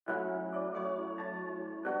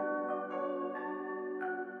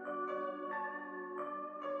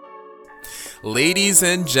Ladies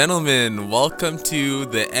and gentlemen, welcome to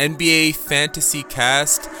the NBA Fantasy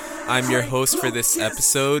Cast. I'm your host for this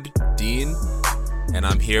episode, Dean, and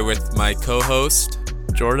I'm here with my co-host,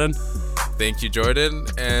 Jordan. Thank you, Jordan.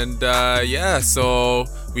 And so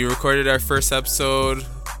we recorded our first episode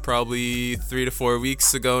probably 3 to 4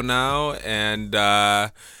 weeks ago now, and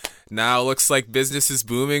now it looks like business is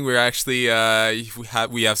booming. We're actually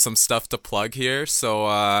we have some stuff to plug here,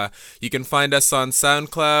 so you can find us on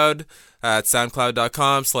SoundCloud at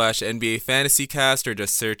soundcloud.com/NBA FantasyCast, or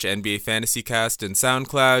just search NBA FantasyCast in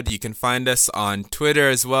SoundCloud. You can find us on Twitter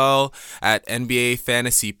as well at NBA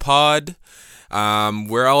Fantasy Pod.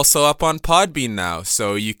 We're also up on Podbean now,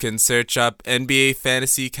 so you can search up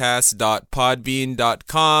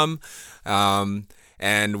nbafantasycast.podbean.com.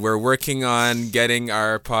 And we're working on getting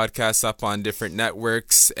our podcasts up on different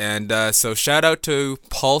networks. And so shout out to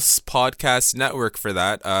Pulse Podcast Network for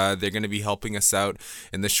that. They're going to be helping us out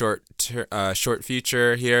in the short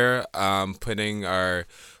future here, putting our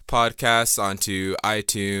podcasts onto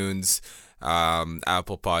iTunes,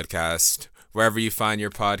 Apple Podcast, wherever you find your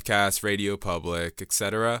podcast, Radio Public,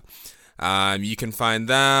 etc. You can find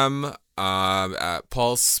them at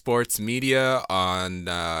Pulse Sports Media on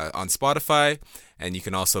Spotify. And you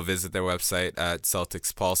can also visit their website at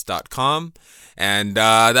CelticsPulse.com. And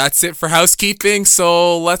that's it for housekeeping.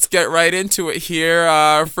 So let's get right into it here.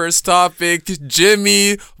 Our first topic,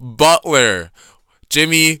 Jimmy Butler.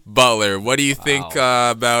 Jimmy Butler. What do you think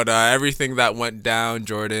about everything that went down,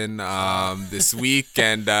 Jordan, this week,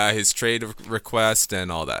 and his trade request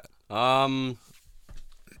and all that?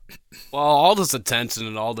 Well, all this attention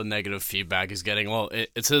and all the negative feedback he's getting,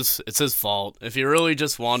 it's his fault. If he really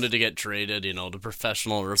just wanted to get traded, the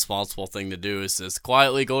professional, responsible thing to do is just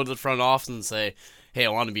quietly go to the front office and say, hey, I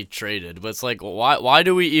want to be traded. But it's like, why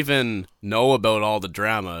do we even know about all the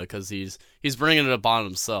drama? Because he's bringing it upon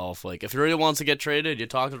himself. Like, if he really wants to get traded, you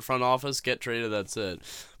talk to the front office, get traded, that's it.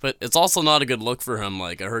 But it's also not a good look for him.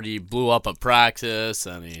 Like, I heard he blew up at practice,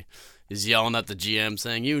 and he's yelling at the GM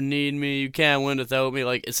saying, you need me, you can't win without me.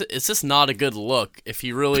 Like, it's just not a good look. If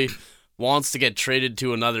he really wants to get traded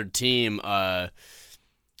to another team,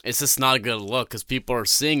 it's just not a good look, because people are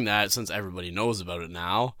seeing that since everybody knows about it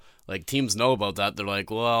now. Like, teams know about that. They're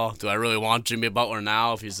like, well, do I really want Jimmy Butler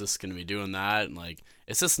now if he's just going to be doing that? And, like,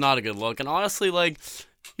 it's just not a good look. And honestly, like,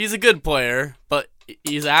 he's a good player, but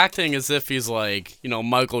he's acting as if he's like,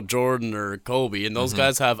 Michael Jordan or Kobe, and those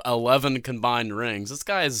guys have 11 combined rings. This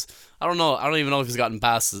guy's, I don't know, I don't even know if he's gotten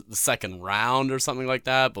past the second round or something like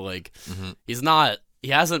that, but like, he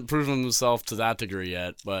hasn't proven himself to that degree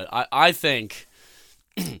yet. But I think,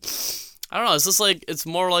 I don't know, it's just like, it's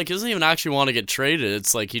more like he doesn't even actually want to get traded.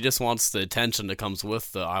 It's like he just wants the attention that comes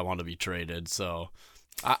with the I want to be traded. So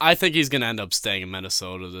I think he's going to end up staying in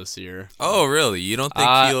Minnesota this year. Oh, really? You don't think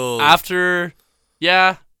he'll...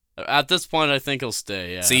 Yeah, at this point, I think he'll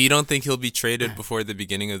stay, yeah. So you don't think he'll be traded before the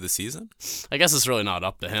beginning of the season? I guess it's really not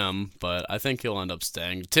up to him, but I think he'll end up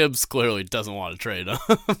staying. Tibbs clearly doesn't want to trade him.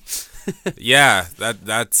 Yeah,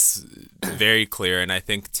 that's very clear, and I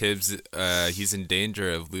think Tibbs, he's in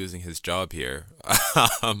danger of losing his job here.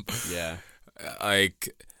 Yeah.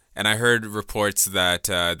 And I heard reports that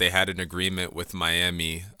they had an agreement with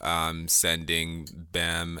Miami, sending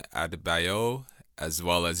Bam Adebayo as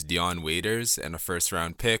well as Dion Waiters and a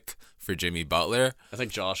first-round pick for Jimmy Butler. I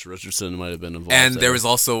think Josh Richardson might have been involved. And there was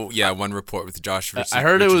also, one report with Josh Richardson. I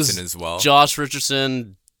heard it was as well. Josh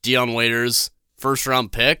Richardson, Dion Waiters,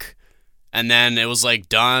 first-round pick, and then it was like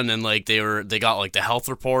done, and like they got like the health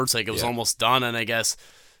reports, like it was almost done, and I guess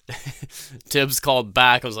Tibbs called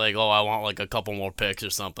back. I was like, I want like a couple more picks or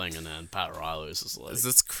something, and then Pat Riley was just like,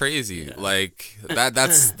 "That's crazy." Yeah. Like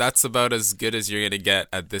that's about as good as you're gonna get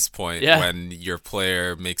at this point when your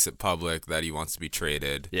player makes it public that he wants to be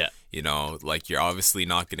traded. Yeah, like you're obviously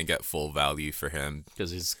not gonna get full value for him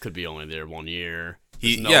because he could be only there 1 year.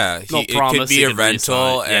 It could be a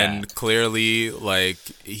rental, and clearly, like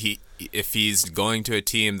if he's going to a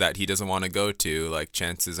team that he doesn't want to go to, like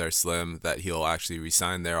chances are slim that he'll actually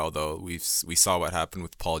resign there. Although we saw what happened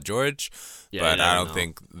with Paul George, but I don't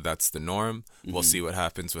think that's the norm. We'll see what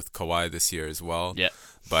happens with Kawhi this year as well. Yeah,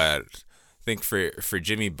 but I think for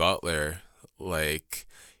Jimmy Butler, like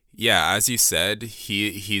as you said,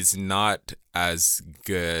 he's not as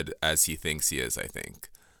good as he thinks he is. I think.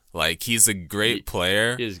 Like, he's a great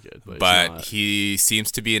player, He's good, but he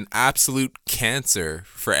seems to be an absolute cancer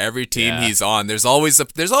for every team he's on. There's always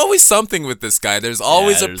something with this guy. There's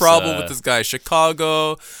always a problem with this guy.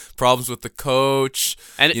 Chicago, problems with the coach,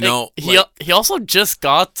 and he also just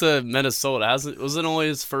got to Minnesota. Was it only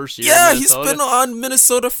his first year? Yeah, he's been on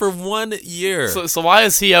Minnesota for 1 year. So why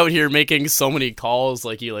is he out here making so many calls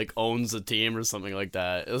like he owns the team or something like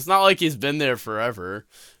that? It's not like he's been there forever.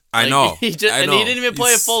 I know. He didn't even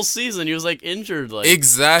play a full season. He was injured.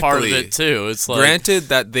 Exactly. Part of it too. It's granted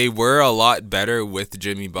that they were a lot better with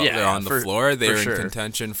Jimmy Butler on the floor. They were in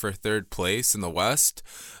contention for third place in the West,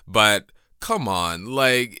 but come on,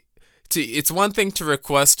 it's one thing to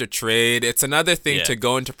request a trade. It's another thing to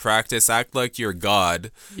go into practice, act like you're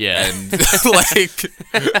God. Yeah. And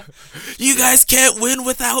you guys can't win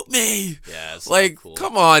without me. Yeah. It's cool.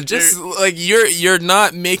 Come on, just you're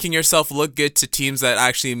not making yourself look good to teams that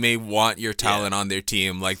actually may want your talent on their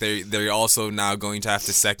team. They're also now going to have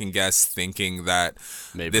to second guess, thinking that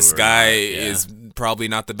this guy is probably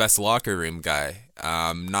not the best locker room guy.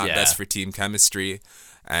 Not best for team chemistry.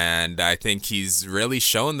 And I think he's really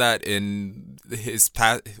shown that in his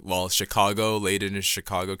Chicago, late in his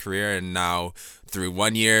Chicago career, and now through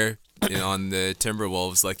 1 year on the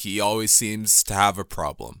Timberwolves, he always seems to have a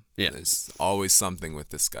problem. Yeah. There's always something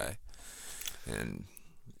with this guy. And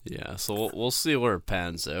so we'll see where it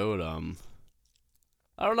pans out.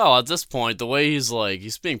 I don't know, at this point, the way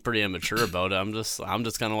he's being pretty immature about it, I'm just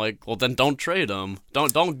kind of well, then don't trade him.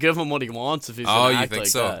 Don't give him what he wants if he's going to act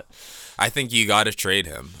like that. I think you got to trade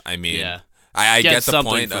him. I mean, I get the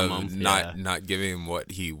point of not giving him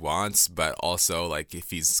what he wants, but also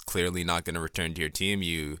if he's clearly not going to return to your team,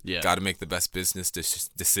 you got to make the best business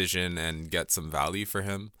decision and get some value for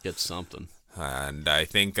him. Get something. And I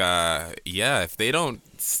think, if they don't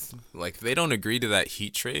agree to that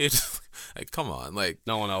Heat trade, come on,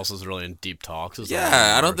 no one else is really in deep talks.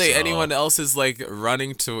 I don't think anyone else is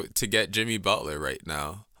running to get Jimmy Butler right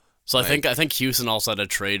now. So I think Houston also had a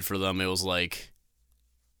trade for them. It was I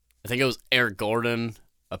think it was Eric Gordon,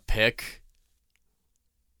 a pick,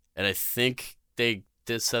 and I think they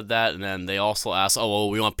said that, and then they also asked,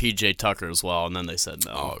 we want PJ Tucker as well, and then they said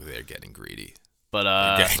no. Oh, they're getting greedy. But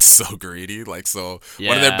they're getting so greedy. One of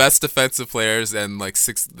their best defensive players and the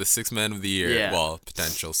sixth man of the year. Yeah. Well,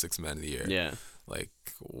 potential sixth man of the year. Yeah.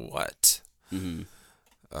 What? Mm-hmm.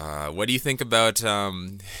 What do you think about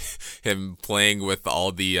him playing with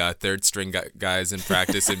all the third string guys in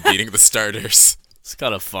practice and beating the starters? It's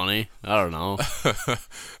kind of funny. I don't know.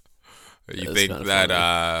 You think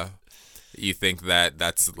that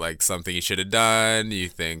that's something he should have done? You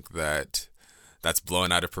think that that's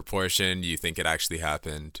blown out of proportion? Do you think it actually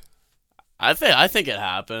happened? I think it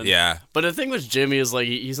happened. Yeah. But the thing with Jimmy is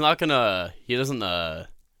he's not gonna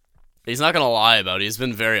lie about it. He's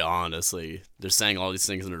been very honest. They're saying all these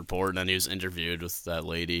things in the report, and then he was interviewed with that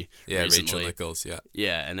lady. Yeah, recently. Rachel Nichols, yeah.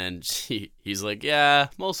 Yeah, and then he's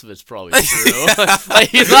most of it's probably true.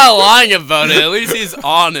 He's not lying about it. At least he's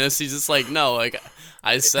honest. He's just no,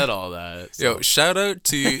 I said all that. So. Yo, shout out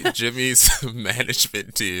to Jimmy's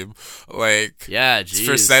management team. Geez.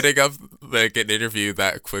 For setting up an interview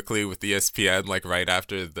that quickly with ESPN, right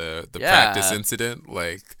after the practice incident.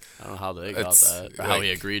 I don't know how they got that, or how he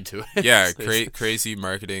agreed to it. Yeah, crazy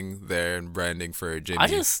marketing there and branding for Jimmy. I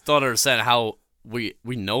just don't understand how we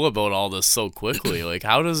know about all this so quickly.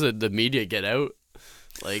 How does the media get out?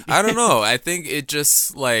 I don't know. I think it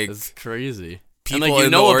just it's crazy. People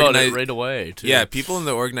and know about it right away too. Yeah, people in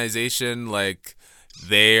the organization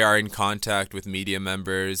they are in contact with media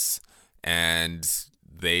members and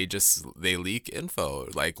they leak info.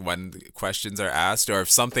 When questions are asked, or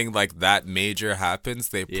if something that major happens,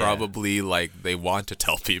 they probably they want to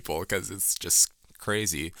tell people because it's just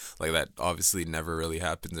crazy. That obviously never really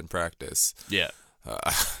happens in practice. Yeah.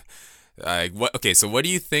 So what do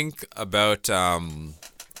you think about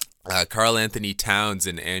Karl Anthony Towns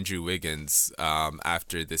and Andrew Wiggins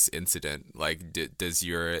after this incident? Does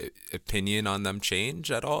your opinion on them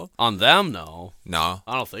change at all? On them, no. No?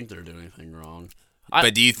 I don't think they're doing anything wrong.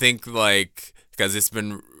 But do you think because it's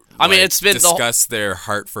been it's been discussed their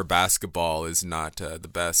heart for basketball is not the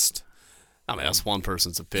best? That's one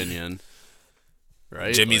person's opinion,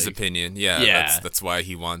 right? Jimmy's opinion, yeah. That's why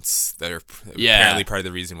he wants. They're apparently part of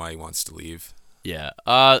the reason why he wants to leave. Yeah.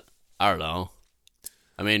 I don't know.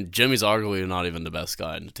 Jimmy's arguably not even the best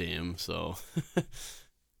guy in the team, so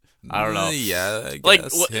I don't know. Yeah, I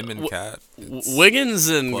guess him and Cat. Wiggins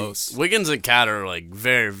and Cat are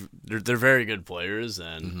they're very good players,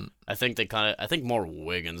 and I think more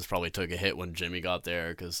Wiggins probably took a hit when Jimmy got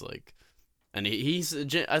there because And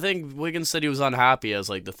I think Wiggins said he was unhappy as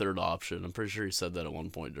like the third option. I'm pretty sure he said that at one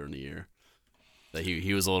point during the year. That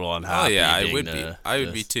he was a little unhappy. Oh yeah, I would be. I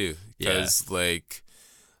would be too. Because like,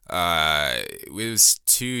 it was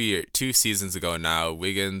 2 seasons ago now.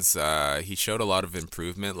 Wiggins, he showed a lot of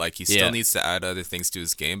improvement. Like he still needs to add other things to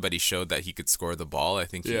his game, but he showed that he could score the ball. I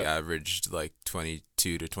think he averaged like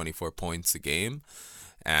 22 to 24 points a game.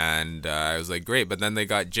 And I was like, great. But then they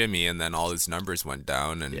got Jimmy, and then all his numbers went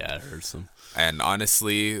down. And yeah, it hurts him. And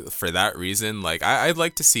honestly, for that reason, like I'd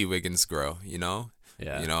like to see Wiggins grow. You know.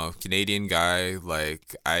 Yeah. You know, Canadian guy,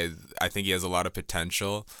 like I think he has a lot of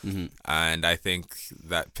potential, and I think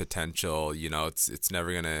that potential, you know, it's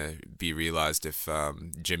never gonna be realized if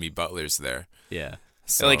Jimmy Butler's there. Yeah.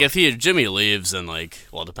 So like if Jimmy leaves, and like,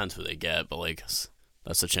 well, it depends who they get, but like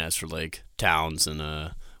that's a chance for like Towns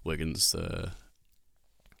and Wiggins to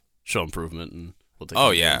show improvement and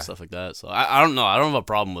and stuff like that. So I don't know. I don't have a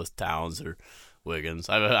problem with Towns or Wiggins.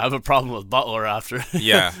 I have a problem with Butler after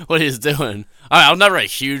what he's doing. I'm never a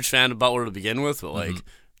huge fan of Butler to begin with, but like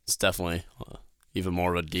it's definitely even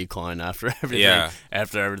more of a decline after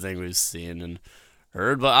everything we've seen and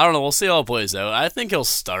heard. But I don't know. We'll see how it plays out. I think he'll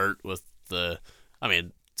start with the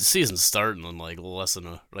season's starting in like less than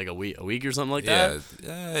a week or something like that.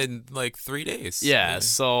 Yeah, in like 3 days. Yeah.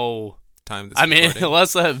 So time.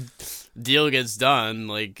 Unless that deal gets done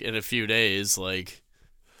like in a few days, like.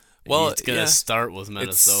 Well, he's gonna start with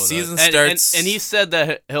Minnesota. Season starts, and he said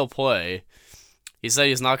that he'll play. He said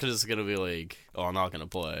he's not just gonna be like, "Oh, I'm not gonna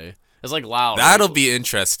play." It's like, wow, that'll be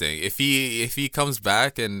interesting if he comes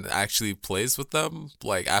back and actually plays with them.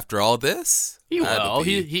 Like after all this, he will.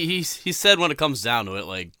 He said when it comes down to it,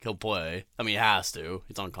 like he'll play. I mean, he has to.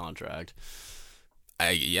 He's on contract.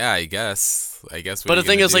 I guess. But the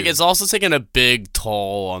thing is, like, it's also taking a big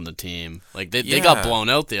toll on the team. Like they got blown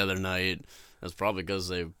out the other night. That's probably because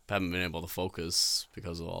they haven't been able to focus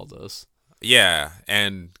because of all this. Yeah,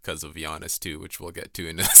 and because of Giannis too, which we'll get to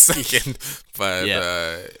in a second. But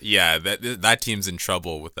that team's in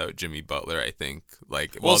trouble without Jimmy Butler. I think.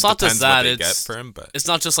 Like, well, it's not just that. It's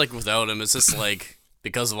not just like without him. It's just like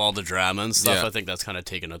because of all the drama and stuff. I think that's kind of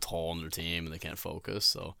taken a toll on their team, and they can't focus.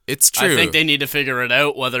 So it's true. I think they need to figure it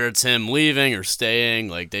out, whether it's him leaving or staying.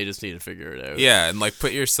 Like they just need to figure it out. Yeah, and like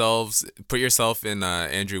put yourself in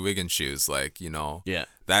Andrew Wiggins' shoes. Like, you know,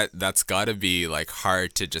 that's got to be like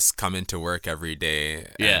hard to just come into work every day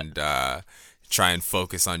and try and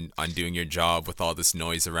focus on doing your job with all this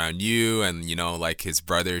noise around you. And, you know, like his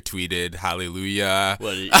brother tweeted hallelujah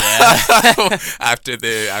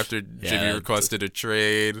after Jimmy requested a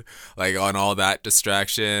trade, like on all that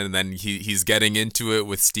distraction. And then he's getting into it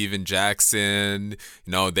with Steven Jackson.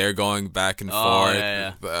 You know, they're going back and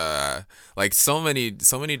forth. Like so many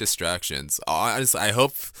distractions. Honestly, I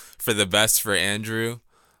hope for the best for Andrew.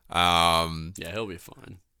 He'll be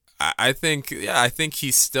fine. I think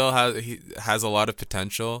he still has a lot of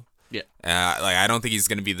potential. Yeah. Like I don't think he's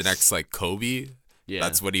gonna be the next like Kobe. Yeah.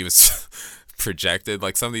 That's what he was projected.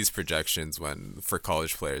 Like some of these projections for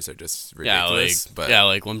college players are just ridiculous.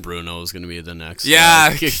 Like when Bruno is gonna be the next.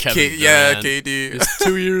 Yeah. KD. He's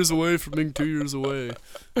 2 years away from being 2 years away.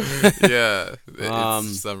 Yeah.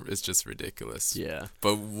 It's just ridiculous. Yeah.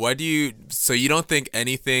 But so you don't think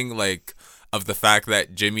anything like of the fact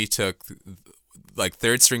that Jimmy took like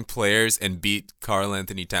third string players and beat Karl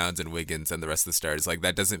Anthony Towns and Wiggins and the rest of the starters, like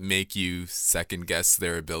that doesn't make you second guess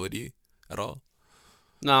their ability at all?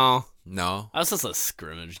 No. That's just a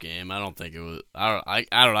scrimmage game. I don't think it was. I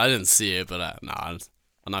don't know. I didn't see it, but I'm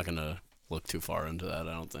not gonna look too far into that.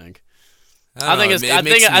 I don't think. I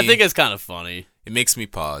think it's kind of funny. It makes me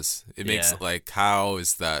pause. It makes like, how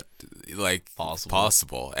is that like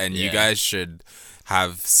possible? And you guys should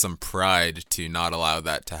have some pride to not allow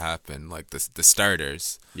that to happen. Like the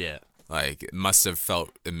starters. Yeah. Like it must have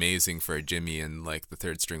felt amazing for Jimmy and like the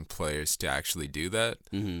third string players to actually do that.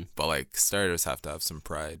 Mm-hmm. But like starters have to have some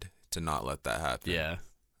pride to not let that happen. Yeah.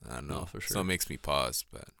 I don't know. No, for sure. So it makes me pause.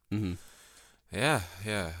 But yeah.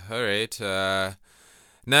 All right.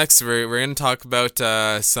 Next, we're gonna talk about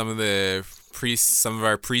some of our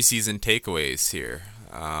preseason takeaways here.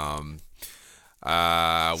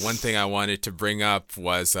 One thing I wanted to bring up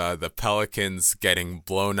was the Pelicans getting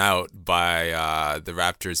blown out by the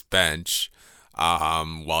Raptors bench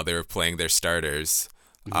while they were playing their starters.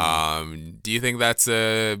 Do you think that's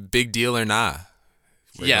a big deal or not?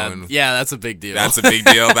 That's a big deal. That's a big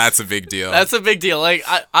deal. That's a big deal. That's a big deal. Like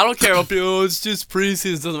I don't care about it's just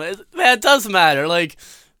preseason. Doesn't matter. Man, it does matter. Like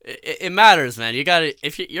it matters, man. You got to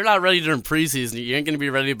if you're not ready during preseason, you ain't gonna be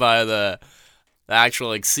ready by the actual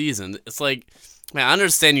like season. It's like, man, I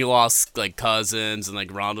understand you lost like Cousins and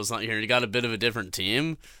like Rondo's not here. You got a bit of a different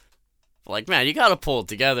team, Like, man, you gotta pull it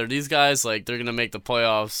together. These guys, like, they're gonna make the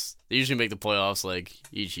playoffs. They usually make the playoffs like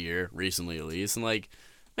each year, recently at least, and like,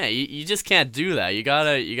 man, you just can't do that. You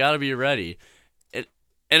gotta be ready.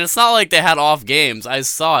 And it's not like they had off games. I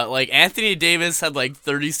saw it. Like, Anthony Davis had like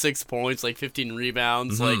 36 points, like 15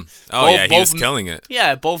 rebounds. Like, he was killing it.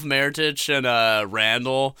 Yeah, both Mirotic and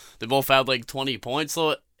Randall, they both had like 20 points.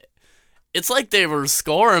 So it's like they were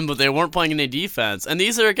scoring, but they weren't playing any defense. And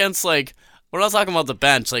these are against, like, we're not talking about the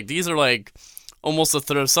bench. Like, these are like almost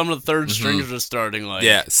some of the third stringers are starting. Like,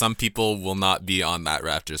 yeah, some people will not be on that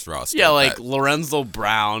Raptors roster. Yeah, like Lorenzo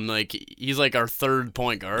Brown, like he's like our third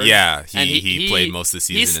point guard. Yeah, he played most of the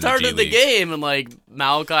season. He started the game, and like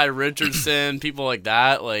Malachi Richardson, people like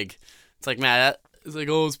that. Like, it's like, man, it's like,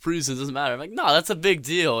 oh, it's preseason, doesn't matter. I'm like, no, that's a big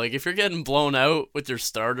deal. Like, if you're getting blown out with your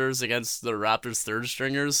starters against the Raptors third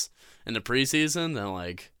stringers in the preseason, then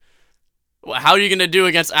like, how are you gonna do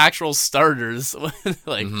against actual starters?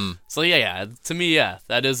 Like, so yeah. To me, yeah,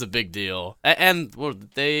 that is a big deal. And well,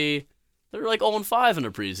 they're like 0-5 in the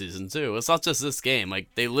preseason too. It's not just this game. Like,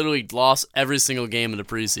 they literally lost every single game in the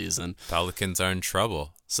preseason. Pelicans are in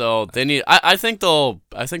trouble. So they need. I think they'll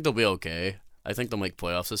be okay. I think they'll make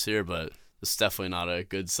playoffs this year, but it's definitely not a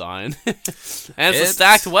good sign. And it's a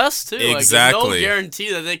stacked West, too. Exactly. Like, there's no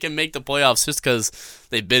guarantee that they can make the playoffs just because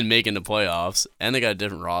they've been making the playoffs, and they got a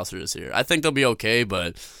different roster this year. I think they'll be okay,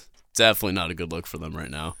 but definitely not a good look for them right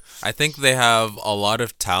now. I think they have a lot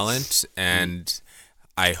of talent, and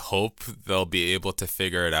I hope they'll be able to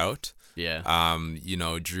figure it out. Yeah.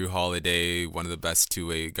 Drew Holiday, one of the best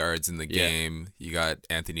two-way guards in the game. You got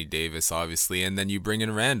Anthony Davis, obviously, and then you bring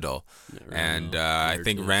in Randall. And I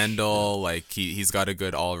think Randall, like, he's got a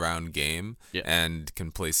good all-around game and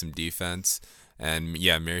can play some defense. And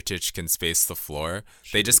yeah, Mirotic can space the floor.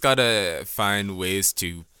 They just gotta find ways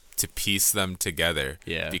to piece them together.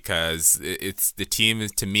 Yeah. Because it's the team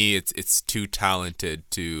is, to me, it's too talented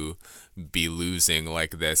to be losing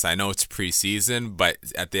like this. I know it's preseason, but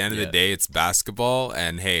at the end of the day, it's basketball,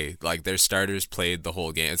 and hey, like, their starters played the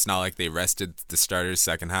whole game. It's not like they rested the starters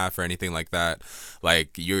second half or anything like that. Like,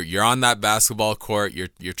 you're on that basketball court,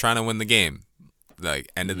 you're trying to win the game.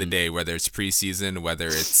 Like, end of the day, whether it's preseason, whether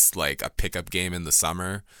it's like a pickup game in the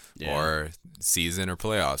summer or season or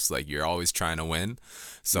playoffs, like, you're always trying to win.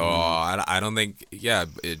 So I don't think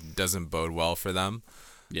it doesn't bode well for them.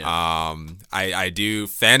 Yeah. I do,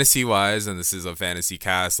 fantasy wise, and this is a fantasy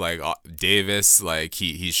cast, like, Davis, like,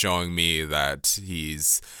 he's showing me that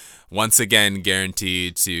he's once again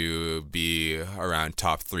guaranteed to be around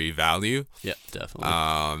top 3 value. Yeah, definitely.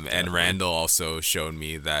 And Randall also showed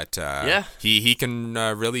me that he can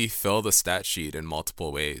really fill the stat sheet in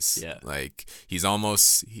multiple ways. Yeah. Like, he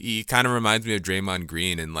kind of reminds me of Draymond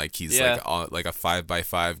Green, and like, he's like a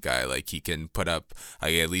 5x5 guy. Like, he can put up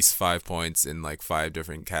like at least 5 points in like 5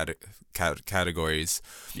 different categories.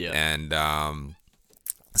 Yeah. And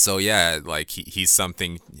so yeah, like, he's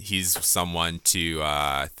someone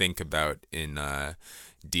to think about in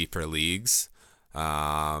deeper leagues,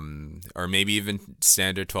 or maybe even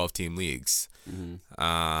standard 12-team leagues.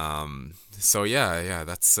 So yeah,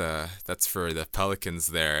 that's for the Pelicans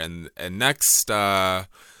there. And next,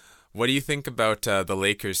 what do you think about the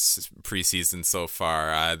Lakers preseason so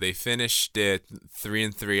far? They finished it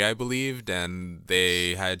 3-3, I believe, and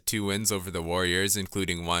they had 2 wins over the Warriors,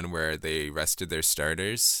 including one where they rested their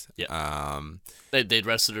starters. Yeah. They'd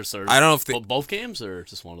rested their starters. I don't know if both games or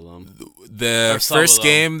just one of them. The first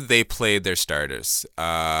game they played their starters.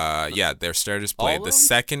 Their starters played. The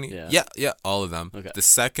second, all of them. Okay. The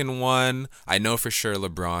second one, I know for sure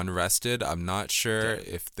LeBron rested. I'm not sure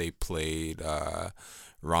if they played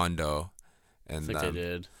Rondo, and I think they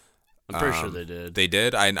did. I'm pretty sure they did. They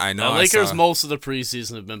did. I know. The Lakers most of the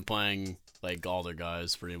preseason have been playing like all their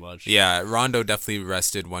guys pretty much. Yeah, Rondo definitely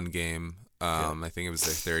rested one game. I think it was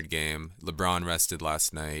their third game. LeBron rested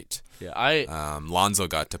last night. Yeah, Lonzo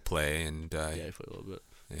got to play, and he played a little bit.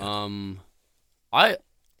 Yeah.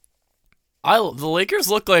 The Lakers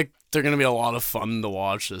look like they're gonna be a lot of fun to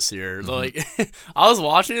watch this year. Like, I was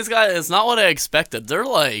watching these guys. It's not what I expected. They're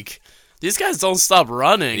like, these guys don't stop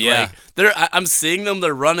running. Yeah. Like, I'm seeing them.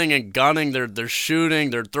 They're running and gunning. They're shooting.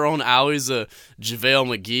 They're throwing alleys to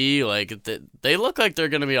JaVale McGee. Like, they look like they're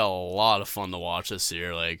gonna be a lot of fun to watch this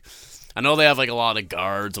year. Like, I know they have like a lot of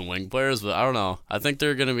guards and wing players, but I don't know. I think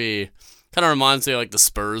they're gonna be, kind of reminds me of like the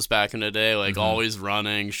Spurs back in the day, like always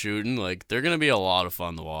running, shooting. Like, they're gonna be a lot of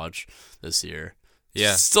fun to watch this year.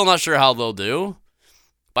 Yeah. Still not sure how they'll do,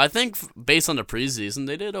 but I think based on the preseason,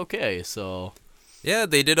 they did okay. So. Yeah,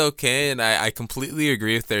 they did okay, and I completely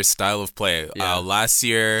agree with their style of play. Yeah. Last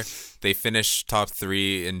year, they finished top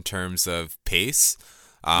 3 in terms of pace,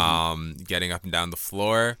 getting up and down the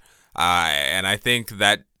floor. And I think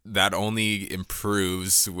that only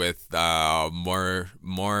improves with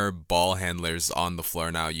more ball handlers on the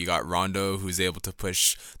floor now. You got Rondo, who's able to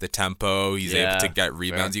push the tempo. He's able to get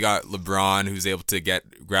rebounds. Fair. You got LeBron, who's able to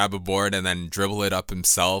grab a board and then dribble it up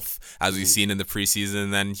himself, as we've seen in the preseason.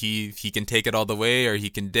 And then he can take it all the way, or he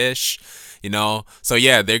can dish. So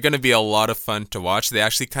yeah, they're going to be a lot of fun to watch. They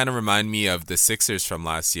actually kind of remind me of the Sixers from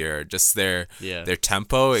last year, just their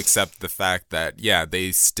tempo, except the fact that,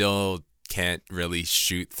 they still can't really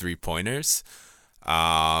shoot 3-pointers.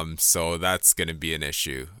 So that's going to be an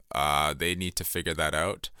issue. They need to figure that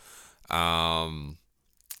out.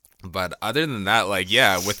 But other than that,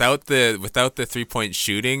 without the 3-point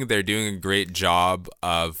shooting, they're doing a great job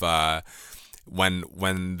of,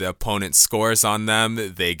 when the opponent scores on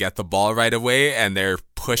them, they get the ball right away and they're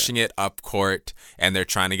pushing it up court, and they're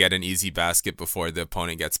trying to get an easy basket before the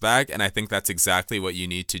opponent gets back. And I think that's exactly what you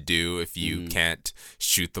need to do if you can't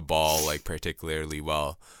shoot the ball particularly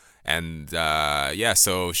well. And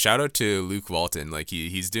so shout out to Luke Walton.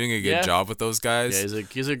 He's doing a good job with those guys. Yeah,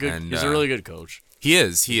 he's a really good coach. He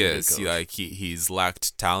is. He's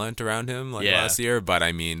lacked talent around him last year, but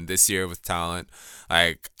I mean this year with talent,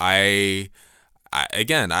 I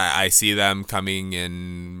see them coming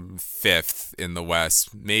in 5th in the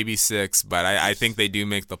West, maybe 6th, but I think they do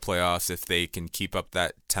make the playoffs if they can keep up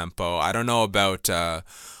that tempo. I don't know about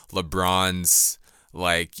LeBron's,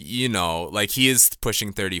 he is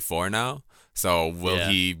pushing 34 now. So will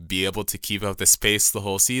he be able to keep up this pace the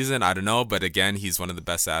whole season? I don't know. But again, he's one of the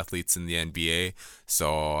best athletes in the NBA.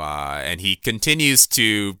 So, and he continues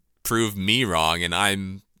to prove me wrong. And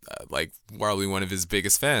I'm probably one of his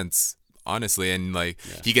biggest fans, honestly. And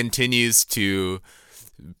he continues to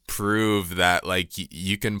prove that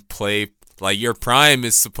you can play, your prime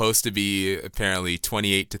is supposed to be apparently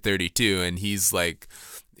 28 to 32. And he's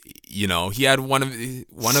he had one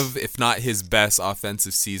of if not his best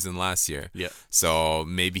offensive season last year. Yeah. So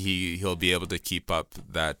maybe he'll be able to keep up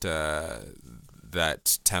that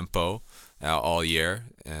tempo all year,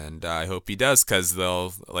 and I hope he does, because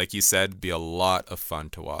they'll, like you said, be a lot of fun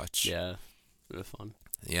to watch. Yeah, really fun.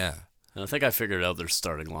 Yeah. And I think I figured out their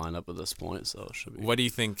starting lineup at this point, so it should be. What do you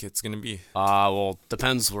think it's gonna be? Well,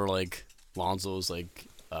 depends where Lonzo's if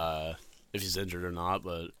he's injured or not,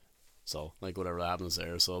 but. So, whatever happens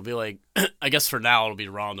there. So, it'll be I guess for now, it'll be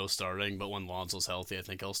Rondo starting, but when Lonzo's healthy, I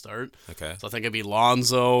think he'll start. Okay. So, I think it'd be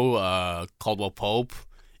Lonzo, Caldwell Pope,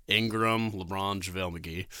 Ingram, LeBron, JaVale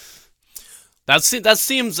McGee. That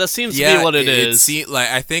seems to be what it is.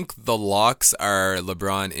 I think the locks are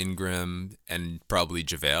LeBron, Ingram, and probably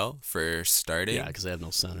JaVale for starting. Yeah, because they have no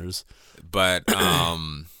centers. But,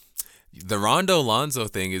 the Rondo-Lonzo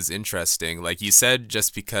thing is interesting. Like you said,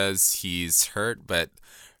 just because he's hurt, but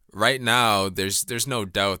right now, there's no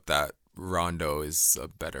doubt that Rondo is a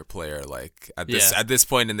better player. At this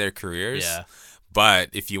point in their careers. Yeah. But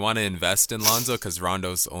if you want to invest in Lonzo, because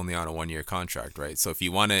Rondo's only on a 1-year contract, right? So if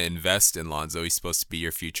you want to invest in Lonzo, he's supposed to be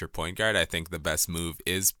your future point guard. I think the best move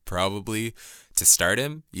is probably to start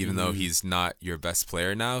him, even though he's not your best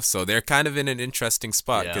player now. So they're kind of in an interesting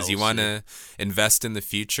spot, because you want to invest in the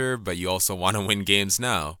future, but you also want to win games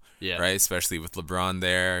now. Yeah. Right, especially with LeBron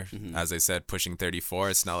there, as I said, pushing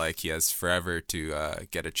 34. It's not like he has forever to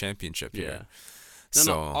get a championship here. Then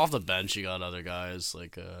off the bench, you got other guys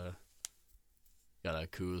got a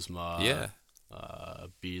Kuzma,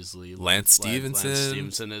 Beasley, Lance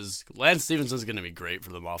Stevenson. Lance Stevenson's gonna be great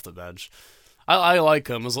for them off the bench. I like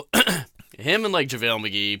him. Him and JaVale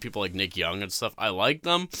McGee, people like Nick Young and stuff. I like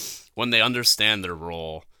them when they understand their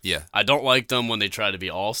role. Yeah. I don't like them when they try to be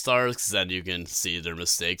all-stars, because then you can see their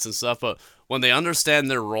mistakes and stuff. But when they understand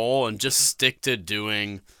their role and just stick to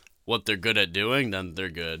doing what they're good at doing, then they're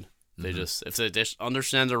good. They if they just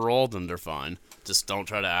understand their role, then they're fine. Just don't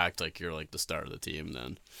try to act like you're the star of the team.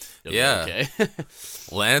 Then you'll be okay.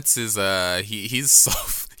 Lance is he's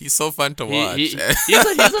so fun to watch. He's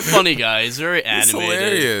a funny guy. He's very animated. He's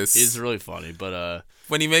hilarious. He's really funny, but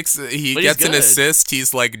when he gets an assist, he's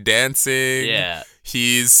dancing. Yeah.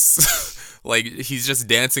 He's he's just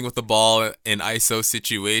dancing with the ball in ISO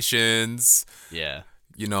situations. Yeah.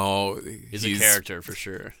 He's a character for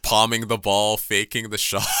sure. Palming the ball, faking the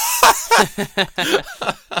shot.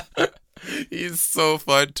 He's so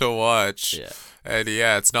fun to watch. Yeah. And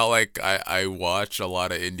it's not like I watch a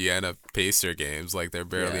lot of Indiana Pacer games. They're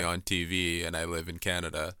barely on TV, and I live in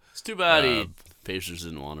Canada. It's too bad Pacers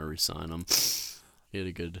didn't want to re-sign him. He had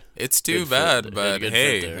a good. It's too bad, but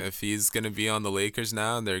hey, if he's gonna be on the Lakers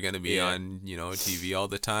now and they're gonna be on TV all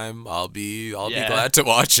the time, I'll be glad to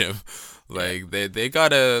watch him. They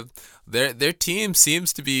gotta their team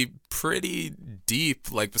seems to be pretty deep.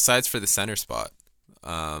 Besides for the center spot,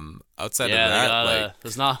 Outside Yeah, of that, like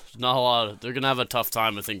there's not a lot. They're gonna have a tough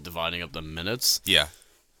time, I think, dividing up the minutes. yeah.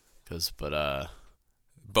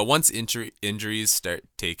 But once injuries start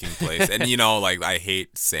taking place, and like I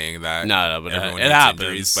hate saying that. no, but everyone it hates happens.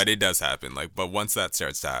 injuries, but it does happen. Like, but once that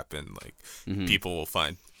starts to happen, like people will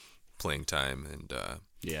find playing time, and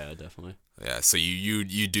yeah, definitely. yeah. So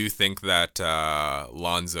you do think that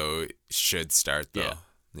Lonzo should start though?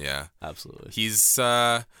 Yeah, absolutely. He's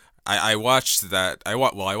I watched that. I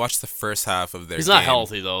watched the first half of their. He's not game.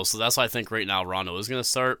 healthy though, so that's why I think right now Rondo is gonna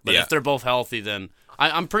start. But Yeah. if they're both healthy, then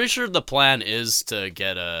I'm pretty sure the plan is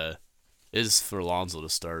to is for Lonzo to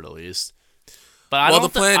start at least. But the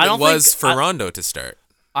plan was for Rondo to start.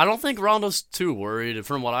 I don't think Rondo's too worried.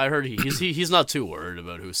 From what I heard, he's not too worried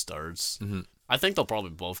about who starts. Mm-hmm. I think they'll probably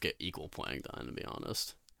both get equal playing time, to be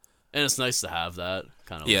honest. And it's nice to have that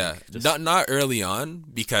kind of. Yeah, not early on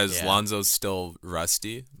because Yeah. Lonzo's still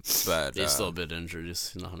rusty, but he's still a bit injured.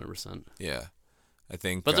 He's not 100%. Yeah, I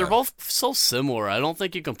think. But they're both so similar. I don't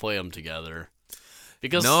think you can play them together.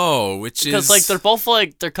 Because like they're both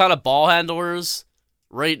like they're kind of ball handlers.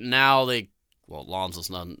 Right now Lonzo's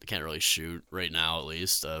can't really shoot right now at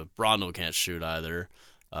least. Rondo can't shoot either.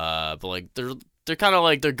 But like they're kind of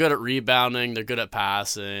like they're good at rebounding. They're good at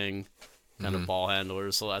passing. Kind of ball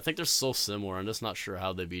handlers. So I think they're so similar. I'm just not sure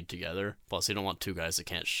how they be together. Plus, you don't want two guys that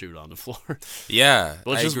can't shoot on the floor. Yeah,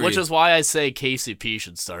 which is why I say KCP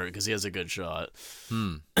should start because he has a good shot.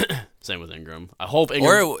 Same with Ingram. I hope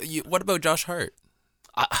Ingram. Or what about Josh Hart?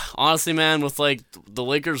 Honestly, man, with like the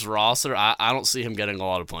Lakers roster, I don't see him getting a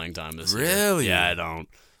lot of playing time this year. Really? Yeah, I don't.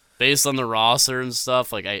 Based on the roster and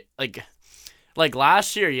stuff, like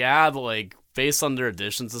last year, yeah, but like based on their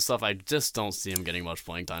additions and stuff, I just don't see him getting much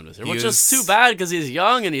playing time this year. Which is too bad because he's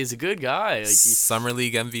young and he's a good guy. Like, Summer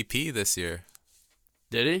League MVP this year.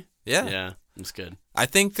 Did he? Yeah. Yeah, that's good. I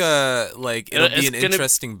think it'll be an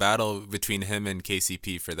interesting battle between him and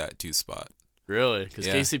KCP for that 2 spot. Really? Because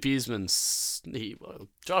KCP's been...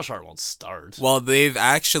 Josh Hart won't start. Well, they've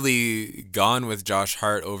actually gone with Josh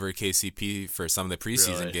Hart over KCP for some of the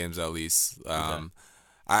preseason games, at least. Okay.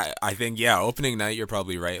 I think, opening night, you're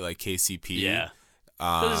probably right, like KCP. Yeah.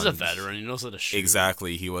 But he's a veteran. He knows how to shoot.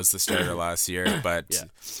 Exactly. He was the starter last year. But,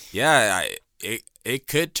 it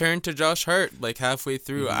could turn to Josh Hart, like, halfway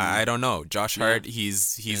through. I don't know. Josh Hart,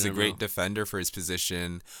 he's a great defender for his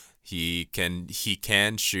position. He can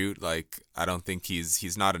shoot. Like, I don't think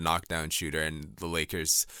he's not a knockdown shooter, and the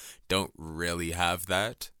Lakers don't really have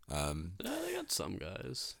that. They got some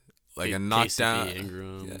guys. Like a knockdown. KCP,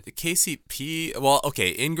 Ingram. Yeah, KCP. Well,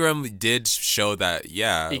 okay, Ingram did show that.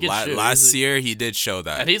 Yeah, he last year he did show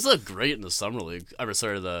that, and he's looked great in the summer league.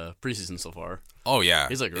 The preseason so far. Oh yeah,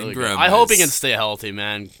 he's like really good. I hope he can stay healthy,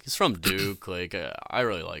 man. He's from Duke. Like I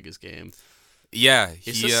really like his game. Yeah,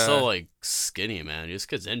 he's just so like skinny, man. He just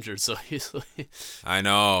gets injured so easily. I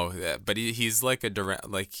know, but he's like a Durant.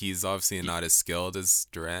 Like he's obviously not as skilled as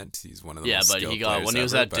Durant. He's one of the most skilled players when he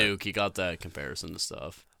was ever, at Duke, he got that comparison and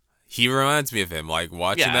stuff. He reminds me of him. Like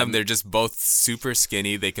watching them, they're just both super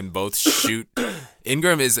skinny. They can both shoot.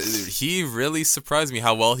 Ingram he really surprised me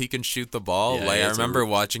how well he can shoot the ball. Yeah, like I remember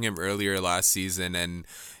watching him earlier last season, and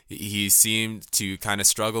he seemed to kind of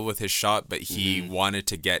struggle with his shot, but he wanted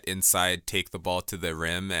to get inside, take the ball to the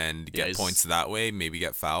rim, and get points that way. Maybe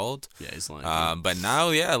get fouled. Yeah, he's like. But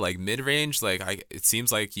now, like mid range, like it seems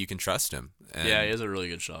like you can trust him. And yeah, he has a really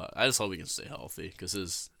good shot. I just hope he can stay healthy because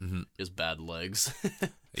his bad legs.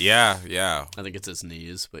 Yeah. I think it's his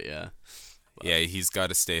knees, but yeah. Yeah, he's got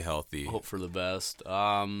to stay healthy. Hope for the best.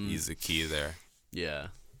 He's the key there. Yeah.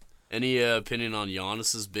 Any opinion on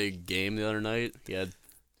Giannis's big game the other night? He had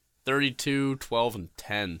 32, 12, and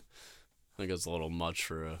 10. I think it's a little much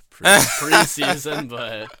for a preseason,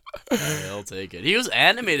 but I'll take it. He was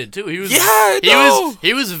animated too. He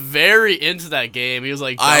was very into that game. He was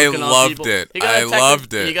like, I dunking on loved people. it. I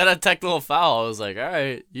loved it. He got a technical foul. I was like, all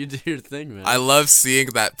right, you do your thing, man. I love seeing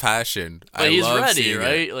that passion. But he's ready,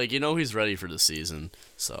 right? Like he's ready for the season.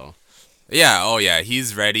 So. Yeah. Oh yeah,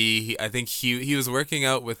 he's ready. I think he was working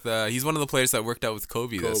out with. He's one of the players that worked out with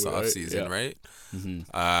Kobe this offseason, right?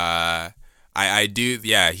 Mm-hmm. I do.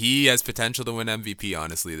 Yeah, he has potential to win MVP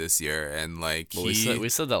honestly this year, and like we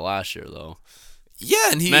said that last year though.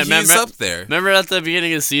 Yeah, and he's up there. Remember at the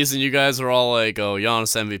beginning of the season, you guys were all like, "Oh,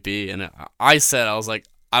 Giannis MVP," and I was like,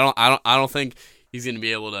 I don't think he's gonna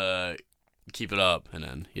be able to keep it up, and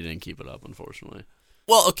then he didn't keep it up, unfortunately.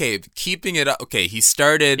 Well, okay, keeping it up. Okay, he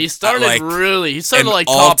started like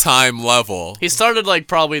all-time level. He started like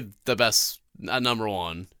probably the best at number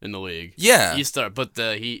 1 in the league. Yeah. But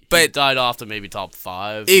he died off to maybe top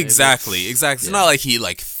 5. Exactly. Maybe. It's not like he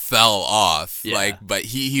like fell off. Yeah. But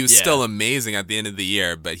he was still amazing at the end of the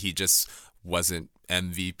year, but he just wasn't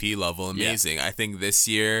MVP level amazing. I think this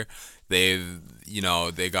year they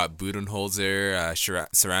got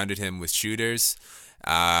Budenholzer, surrounded him with shooters.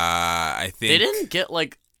 I think they didn't get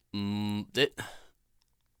like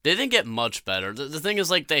they didn't get much better. The thing is,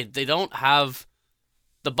 like, they don't have,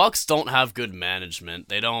 the Bucks don't have good management.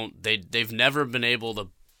 They've never been able to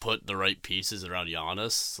put the right pieces around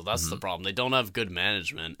Giannis, so that's the problem. They don't have good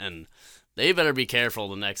management, and they better be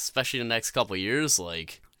careful especially the next couple of years.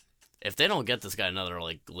 Like, if they don't get this guy another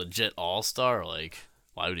like legit all-star, like,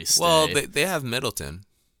 why would he stay? Well, they have Middleton.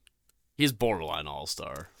 He's borderline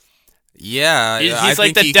all-star. Yeah, he's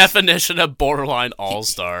like the definition of borderline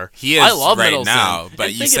all-star. He is. I love right Middleton. Now, but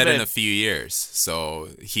and you said in a few years, so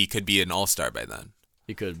he could be an all-star by then.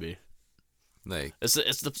 He could be. Like, it's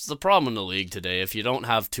the problem in the league today. If you don't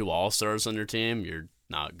have 2 all-stars on your team, you're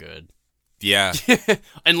not good. Yeah.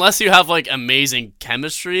 Unless you have like amazing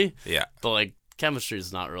chemistry. Yeah. But like, chemistry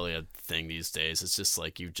is not really a thing these days. It's just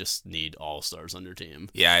like you just need all-stars on your team.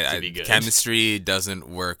 Yeah, chemistry doesn't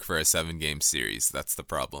work for a 7-game series. That's the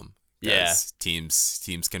problem. Yeah, teams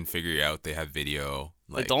can figure out. They have video.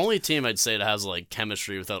 Like the only team I'd say that has like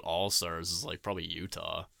chemistry without all-stars is like probably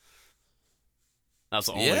Utah. That's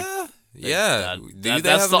the only. Yeah.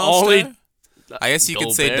 That's the only. I guess you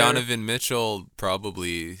could say Donovan Mitchell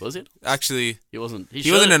probably was it. Actually, he wasn't.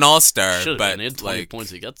 He wasn't an all-star, but he had 20 points.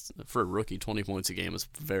 He got for a rookie 20 points a game is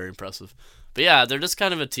very impressive. But yeah, they're just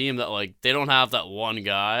kind of a team that like they don't have that one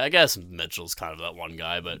guy. I guess Mitchell's kind of that one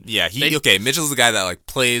guy, but yeah, Mitchell's the guy that like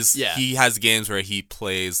plays. Yeah. He has games where he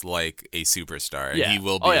plays like a superstar, and he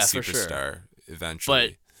will be a superstar eventually.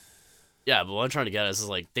 But yeah, but what I'm trying to get at is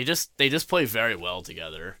like they just play very well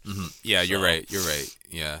together. Mm-hmm. Yeah, you're right.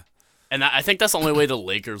 Yeah. And I think that's the only way the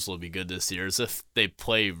Lakers will be good this year is if they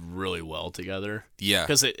play really well together. Yeah.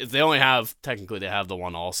 Because they only have, technically, they have the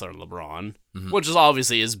one All-Star, LeBron, which is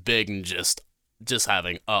obviously is big and just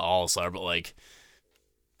having an All-Star, but, like,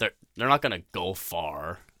 they're not going to go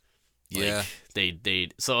far. Yeah.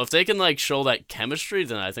 Like, so if they can, like, show that chemistry,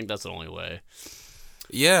 then I think that's the only way.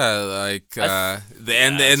 Yeah, like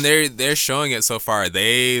and they're showing it so far.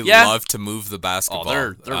 They love to move the basketball.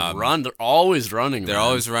 Oh, they're always running. They're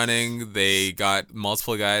always running. They got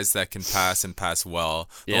multiple guys that can pass and pass well.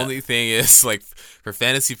 The only thing is, like, for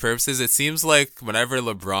fantasy purposes, it seems like whenever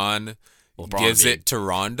LeBron gives it to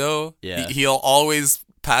Rondo, he'll always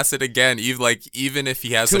pass it again. Even if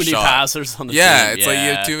he has too a shot. Too many passers on the team. It's like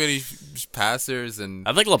you have too many passers, and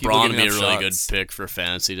I think LeBron would be a really good pick for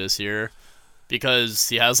fantasy this year. Because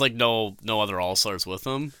he has, like, no other All-Stars with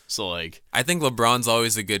him. So, like, I think LeBron's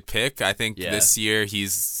always a good pick. I think this year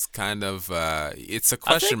he's kind of it's a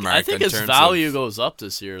question mark. I think his value goes up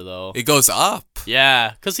this year, though. It goes up?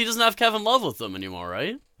 Yeah, because he doesn't have Kevin Love with him anymore,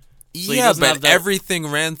 right? So yeah, but everything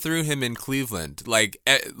ran through him in Cleveland. Like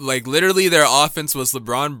literally their offense was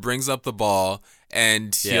LeBron brings up the ball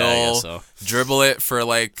and he'll dribble it for,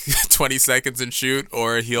 like, 20 seconds and shoot,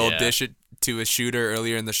 or he'll dish it to a shooter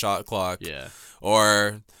earlier in the shot clock. Yeah.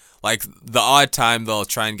 Or, like, the odd time they'll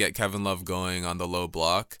try and get Kevin Love going on the low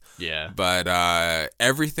block. Yeah. But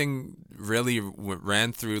everything really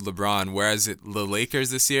ran through LeBron, whereas the Lakers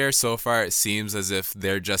this year, so far it seems as if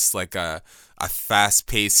they're just like a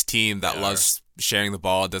fast-paced team that loves sharing the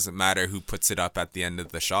ball. It doesn't matter who puts it up at the end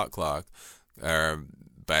of the shot clock.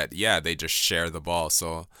 But, yeah, they just share the ball.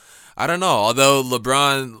 So, I don't know. Although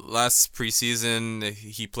LeBron last preseason,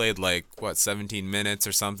 he played 17 minutes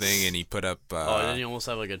or something, and he put up. Didn't he almost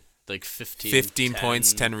have like 15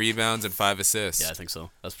 points, 10 rebounds, and 5 assists? Yeah, I think so.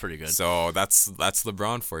 That's pretty good. So that's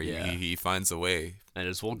LeBron for you. Yeah. He finds a way.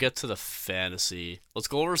 And we'll get to the fantasy. Let's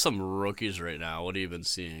go over some rookies right now. What have you been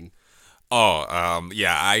seeing?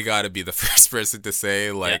 I gotta be the first person to say,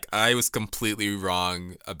 I was completely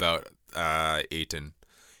wrong about Ayton.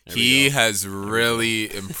 He has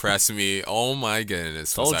really impressed me. Oh my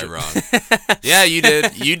goodness, was I wrong? Yeah, you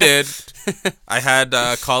did. I had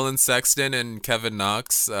Colin Sexton and Kevin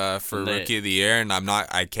Knox for Rookie of the Year, and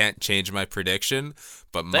I can't change my prediction.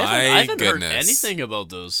 But I haven't heard anything about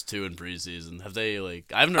those two in preseason. Have they I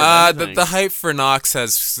haven't heard anything. The hype for Knox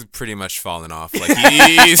has pretty much fallen off.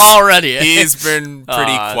 He's already. He's been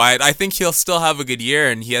pretty quiet. I think he'll still have a good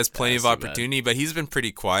year, and he has plenty of opportunity. But he's been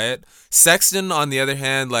pretty quiet. Sexton, on the other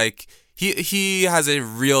hand, he has a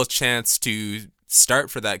real chance to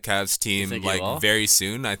start for that Cavs team think he will? very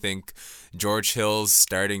soon. I think George Hill's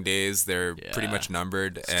starting days, they're pretty Yeah. much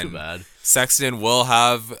numbered. It's and too bad. Sexton will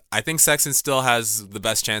have, I think Sexton still has the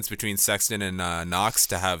best chance between Sexton and Knox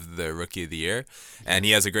to have the Rookie of the Year. And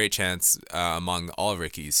he has a great chance among all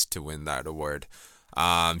rookies to win that award.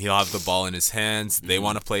 He'll have the ball in his hands. They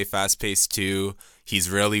want to play fast-paced too. He's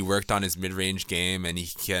really worked on his mid-range game, and he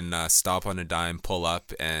can stop on a dime, pull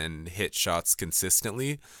up, and hit shots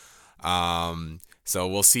consistently. So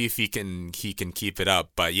we'll see if he can keep it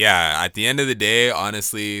up. But yeah, at the end of the day,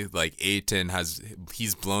 honestly, like Ayton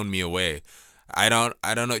he's blown me away. I don't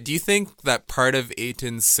know. Do you think that part of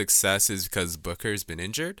Ayton's success is because Booker's been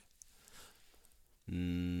injured?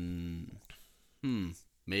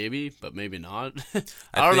 Maybe, but maybe not.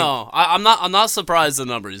 I don't know. I'm not surprised the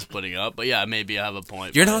number he's putting up, but yeah, maybe I have a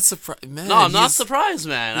point. You're not surprised, man. No, I'm not surprised,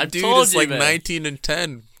 man. I dude told is you, like man. 19 and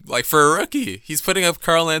 10, like for a rookie. He's putting up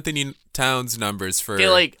Karl Anthony Towns numbers for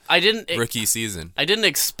rookie season. I didn't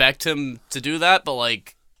expect him to do that, but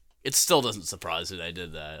like, it still doesn't surprise me that I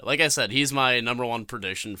did that. Like I said, he's my number one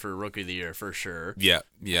prediction for Rookie of the Year for sure. Yeah.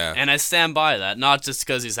 And I stand by that, not just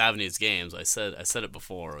because he's having these games. I said it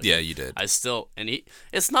before. Like, yeah, you did.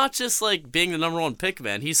 It's not just like being the number one pick,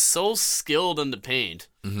 man. He's so skilled in the paint.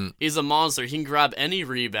 Mm-hmm. He's a monster. He can grab any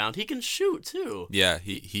rebound. He can shoot too. Yeah,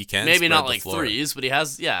 he can. Maybe not like floor. threes, but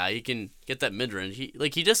he can get that mid range.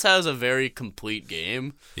 He just has a very complete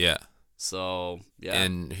game. Yeah. So yeah.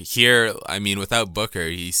 And here, I mean, without Booker,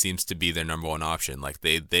 he seems to be their number one option. Like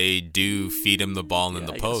they do feed him the ball in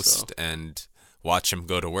the post and watch him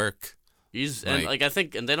go to work. I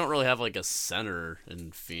think they don't really have like a center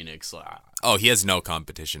in Phoenix. Oh, he has no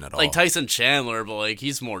competition at all. Like Tyson Chandler, but like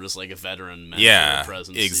he's more just like a veteran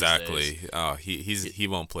presence. Exactly. Oh, he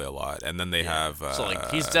won't play a lot. And then they have so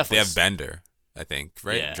like he's definitely they have Bender, I think,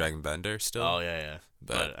 right? Yeah. Dragon Bender still. Oh yeah.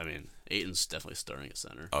 But I mean, Ayton's definitely starting at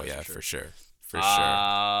center. Oh yeah, for sure.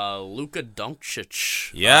 Luka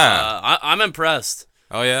Doncic. Yeah, I'm impressed.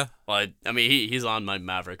 Oh yeah. Well, I mean, he's on my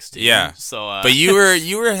Mavericks team. Yeah. So, but you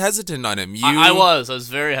were hesitant on him. I was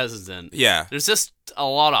very hesitant. Yeah. There's just a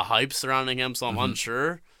lot of hype surrounding him, so I'm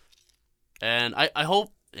unsure. And I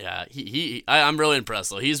hope. Yeah. I'm really impressed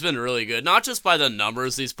though. He's been really good, not just by the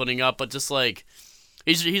numbers he's putting up, but just like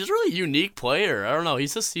he's a really unique player. I don't know.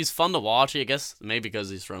 He's fun to watch. I guess maybe because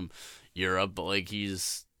he's from Europe, but like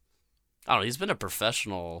I don't know, he's been a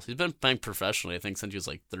professional. He's been playing professionally, I think, since he was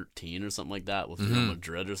like 13 or something like that with Real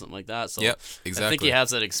Madrid or something like that. So yep, exactly. I think he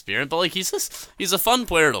has that experience. But like he's a fun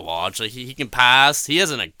player to watch. Like he can pass. He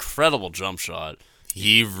has an incredible jump shot.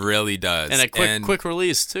 He really does. And a quick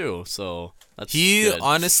release too. So that's good.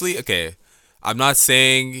 Honestly, okay, I'm not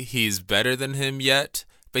saying he's better than him yet,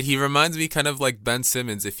 but he reminds me kind of like Ben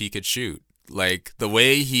Simmons if he could shoot. Like the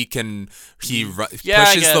way he pushes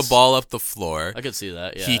the ball up the floor. I could see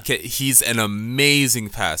that. Yeah, he's an amazing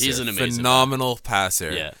passer. He's an amazing phenomenal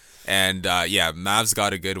passer. Yeah, and Mav's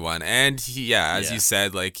got a good one, and as you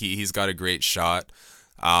said, like he's got a great shot.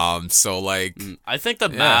 So like I think the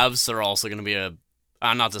Mavs are also going to be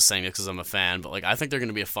I'm not just saying it because I'm a fan, but like I think they're going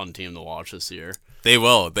to be a fun team to watch this year. They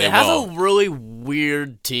will. They have a really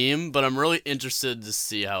weird team, but I'm really interested to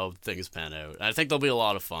see how things pan out. I think they'll be a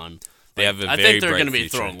lot of fun. I think they're going to be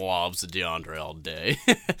throwing lobs to DeAndre all day.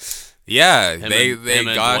 Yeah, they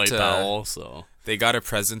got Dwight Powell, so they got a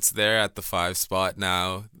presence there at the 5 spot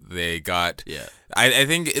now. They got. Yeah. I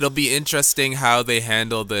think it'll be interesting how they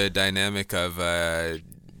handle the dynamic of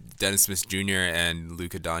Dennis Smith Jr. and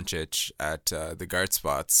Luka Doncic at the guard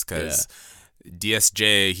spots because.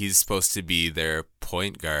 DSJ, he's supposed to be their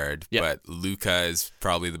point guard, but Luka is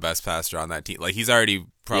probably the best passer on that team. Like he's already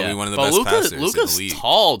probably one of the best passers in the league. Luka's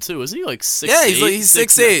tall too, isn't he? Like 6'8"? Yeah, he's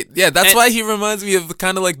 6'8". Yeah, that's why he reminds me of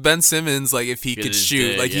kind of like Ben Simmons. Like if he could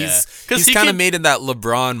shoot, like he's kind of made in that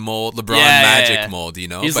LeBron mold, Magic mold. You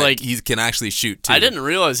know, but he can actually shoot too. I didn't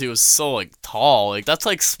realize he was so like tall. Like that's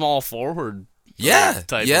like small forward.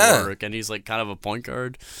 Type of work, and he's like kind of a point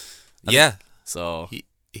guard. So.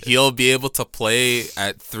 He'll be able to play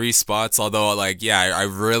at 3 spots, although, like, I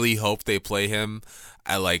really hope they play him.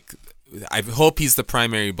 I hope he's the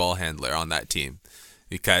primary ball handler on that team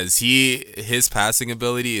because his passing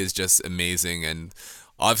ability is just amazing and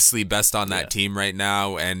obviously best on that team right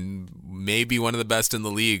now and maybe one of the best in the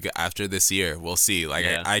league after this year. We'll see. Like,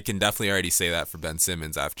 I can definitely already say that for Ben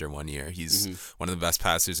Simmons after 1 year. He's one of the best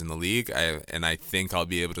passers in the league, and I think I'll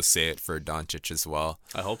be able to say it for Doncic as well.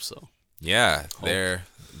 I hope so. Yeah,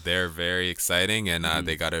 they're very exciting, and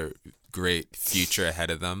they got a great future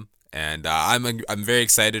ahead of them. And I'm very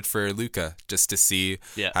excited for Luka just to see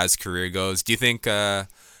how his career goes. Do you think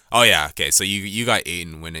Oh yeah, okay. So you got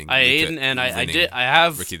Aiden winning. I did. I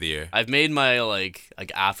have Rookie of the Year. I've made my like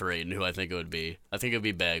after Aiden who I think it would be. I think it would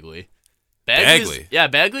be Bagley. Bagley. Yeah,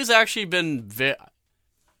 Bagley's actually been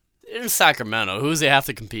in Sacramento. Who's they have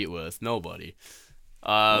to compete with? Nobody.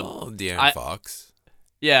 De'Aaron Fox.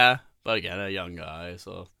 Yeah, but again, a young guy.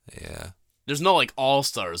 So yeah. There's no like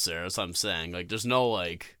all-stars there. That's what I'm saying. Like, there's no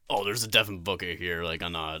like, oh, there's a Devin Booker here. Like,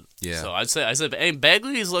 I'm not. Yeah. So I said, hey,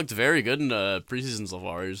 Bagley's looked very good in the preseason so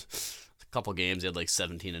far. He's a couple games he had like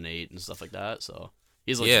 17 and 8 and stuff like that. So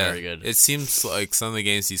he's looked very good. It seems like some of the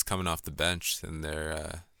games he's coming off the bench and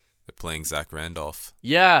they're playing Zach Randolph.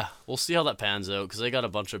 Yeah, we'll see how that pans out because they got a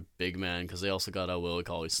bunch of big men because they also got Willie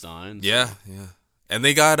Cauley-Stein. So. Yeah. And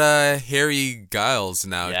they got Harry Giles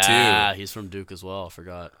now too. Yeah, he's from Duke as well. I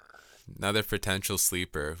forgot. Another potential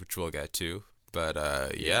sleeper, which we'll get to. But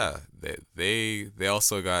they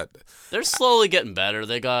also got. They're slowly getting better.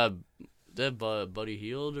 They got Buddy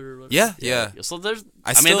Hield or whatever. Yeah. So there's.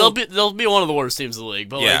 They'll be one of the worst teams in the league,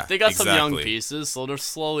 but like they got some young pieces, so they're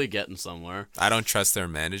slowly getting somewhere. I don't trust their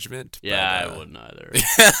management. Yeah, I wouldn't either.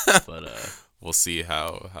 But we'll see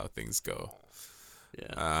how things go.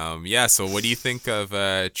 Yeah. So what do you think of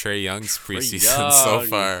Trae Young's preseason so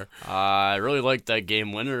far? I really liked that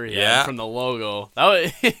game winner he had from the logo.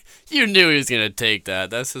 You knew he was gonna take that.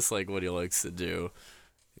 That's just like what he likes to do.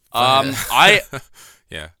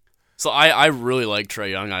 Yeah. So I really like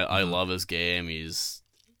Trae Young. I love his game. He's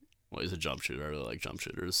a jump shooter. I really like jump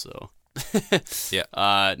shooters. So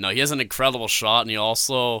yeah. No, he has an incredible shot, and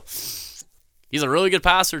he's a really good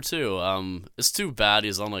passer too. It's too bad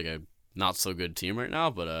he's on like a not so good team right now,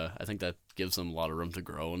 but I think that gives him a lot of room to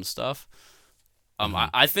grow and stuff.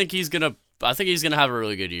 I think he's gonna have a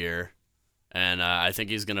really good year, and I think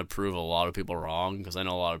he's gonna prove a lot of people wrong because I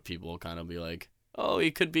know a lot of people kind of be like, oh,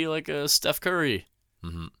 he could be like a Steph Curry,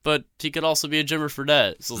 but he could also be a Jimmer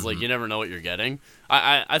Fredette. So it's like you never know what you're getting.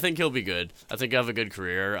 I think he'll be good. I think he'll have a good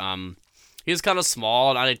career. He's kind of small,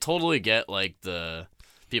 and I totally get like the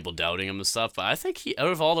people doubting him and stuff, but I think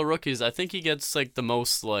out of all the rookies, I think he gets like the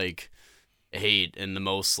most like hate and the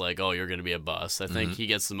most like, oh, you're gonna be a bust. I think he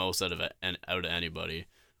gets the most out of it and out of anybody,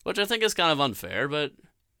 which I think is kind of unfair, but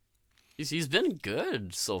he's been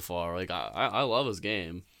good so far. Like I love his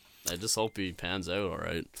game. I just hope he pans out all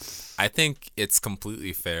right. I think it's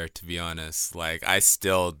completely fair, to be honest. Like I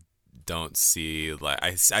still don't see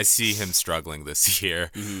I see him struggling this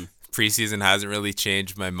year. Preseason hasn't really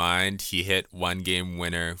changed my mind. He hit 1 game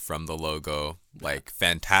winner from the logo. Like,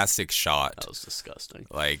 fantastic shot. That was disgusting.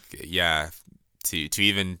 Like, yeah, to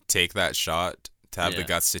even take that shot, to have the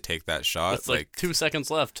guts to take that shot. It's like 2 seconds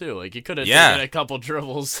left, too. Like, you could have taken a couple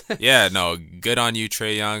dribbles. Yeah, no, good on you,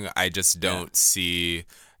 Trae Young. I just don't see,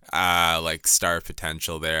 like, star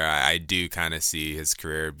potential there. I do kind of see his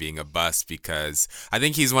career being a bust because I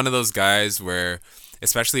think he's one of those guys where,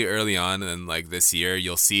 especially early on and like this year,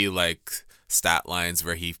 you'll see like stat lines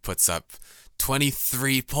where he puts up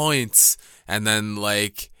 23 points and then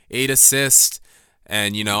like 8 assists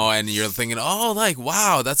and and you're thinking, oh, like,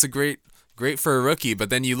 wow, that's a great for a rookie. But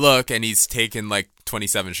then you look and he's taken like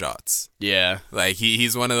 27 shots. Yeah. Like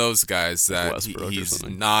he's one of those guys that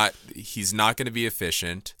he's not going to be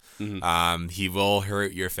efficient. He will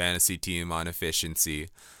hurt your fantasy team on efficiency.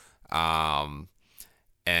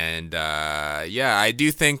 And I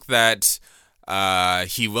do think that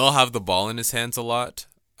he will have the ball in his hands a lot.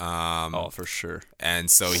 For sure. And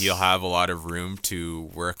so he'll have a lot of room to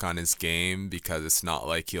work on his game because it's not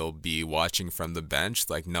like he'll be watching from the bench.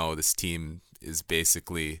 Like, no, this team is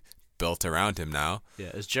basically built around him now. Yeah,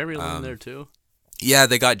 is Jeremy Lin there too? Yeah,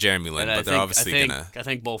 they got Jeremy Lin, but they're obviously gonna. I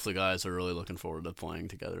think both the guys are really looking forward to playing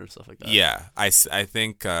together and stuff like that. Yeah, I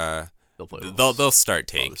think. They'll start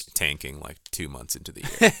tanking like 2 months into the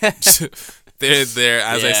year. they're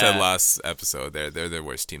as I said last episode, they're the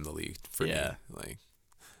worst team in the league for me. Like,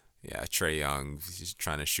 Trae Young, he's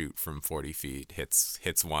trying to shoot from 40 feet,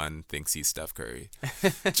 hits one, thinks he's Steph Curry.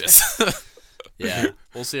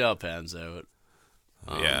 We'll see how it pans out.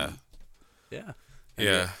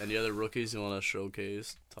 Any other rookies you want to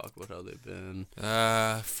showcase? Talk about how they've been.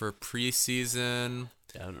 For preseason.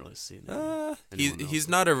 I haven't really seen him. He's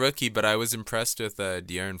not a rookie, but I was impressed with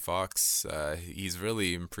De'Aaron Fox. He's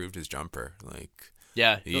really improved his jumper. Like,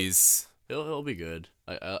 he'll be good.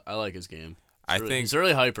 I like his game. I think he's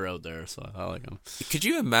really hyper out there, so I like him. Could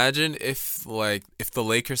you imagine if the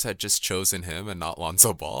Lakers had just chosen him and not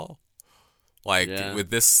Lonzo Ball? Like, with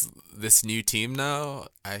this new team now,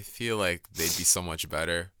 I feel like they'd be so much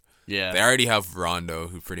better. Yeah, they already have Rondo,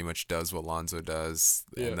 who pretty much does what Lonzo does,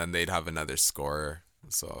 and then they'd have another scorer.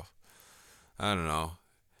 So, I don't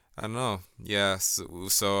know. Yeah,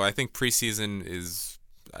 so I think preseason is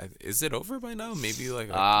is it over by now? Maybe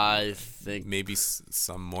I think maybe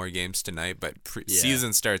some more games tonight, but Yeah.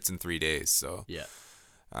 season starts in 3 days, so yeah.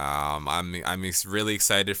 I'm really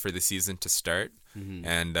excited for the season to start,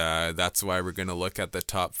 and that's why we're gonna look at the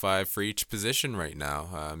top 5 for each position right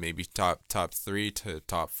now. Maybe top 3 to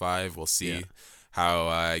top 5. We'll see Yeah.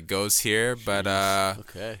 how it goes here. But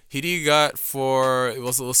Okay. who do you got for?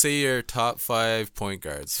 We'll say your top 5 point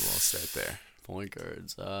guards. We'll start there. Point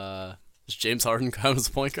guards. Does James Harden count as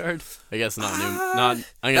a point guard? I guess not. Not.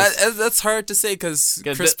 I guess. That's hard to say because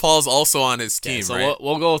Yeah, Chris Paul's also on his team, so right?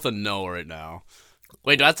 we'll go with a no right now.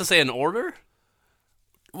 Wait, do I have to say an order?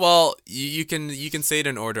 Well, you can say it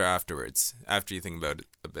in order afterwards, after you think about it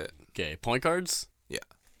a bit. Okay, point guards.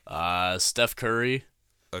 Yeah. Steph Curry,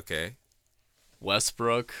 Okay.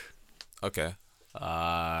 Westbrook, Okay.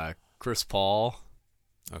 Chris Paul.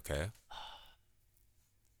 Okay.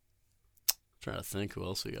 Trying to think who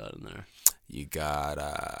else we got in there. You got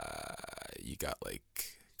like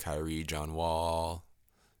Kyrie, John Wall.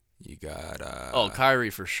 You got Kyrie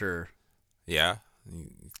for sure. yeah.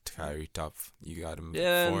 Kyrie top. You got him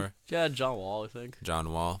Yeah, 4. yeah, John Wall. I think.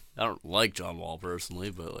 John Wall. I don't like John Wall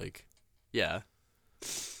personally, but yeah.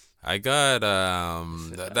 I got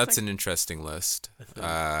that's an interesting list.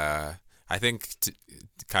 I think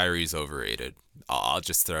Kyrie's overrated. I'll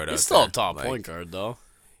just throw it out there. He's still a top point guard though.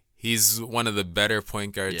 He's one of the better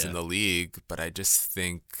point guards in Yeah. the league, but I just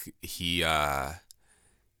think he's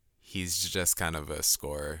just kind of a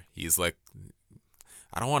scorer. He's like,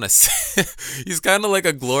 I don't want to say, he's kind of like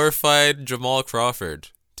a glorified Jamal Crawford,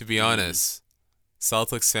 to be honest.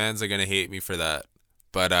 Celtics fans are going to hate me for that.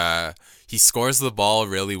 But he scores the ball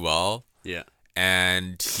really well, Yeah.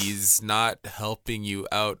 and he's not helping you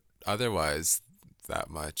out otherwise that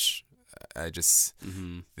much. I just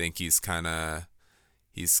think he's kind of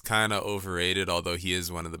overrated, although he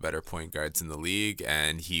is one of the better point guards in the league,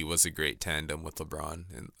 and he was a great tandem with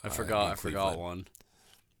LeBron. I forgot one.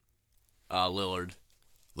 Lillard.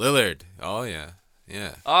 Lillard. Oh yeah.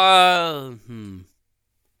 Him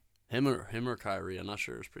or Kyrie. I'm not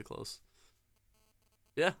sure. It's pretty close.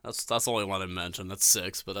 Yeah, that's the only one I mentioned. That's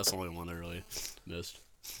 6, but that's the only one I really missed.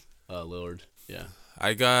 Lillard. Yeah.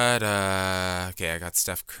 I got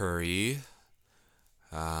Steph Curry.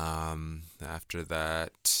 After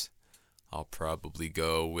that, I'll probably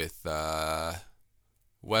go with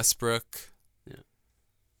Westbrook. Yeah.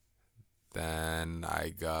 Then I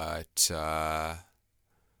got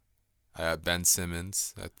Ben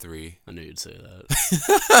Simmons at 3. I knew you'd say that.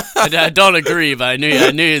 I don't agree, but I knew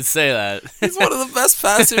you'd say that. He's one of the best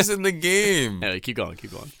passers in the game. Anyway, keep going.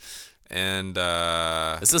 And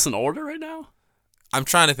Is this an order right now? I'm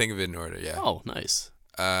trying to think of it in order, yeah. Oh, nice.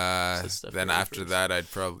 Then after that,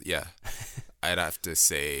 I'd have to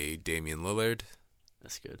say Damian Lillard.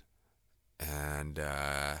 That's good. And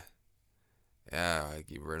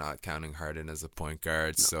we're not counting Harden as a point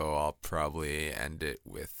guard, so I'll probably end it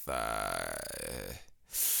with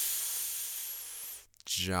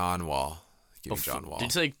John Wall. Give me John Wall.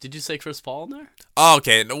 Did you say Chris Paul in there? Oh,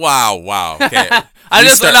 okay. Wow. Okay.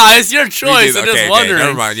 It's your choice. I'm just wondering.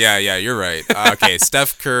 Never mind. Yeah, you're right. Okay,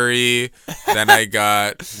 Steph Curry. Then I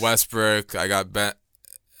got Westbrook. I got Ben.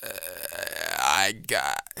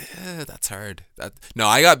 That's hard.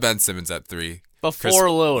 I got Ben Simmons at 3. Before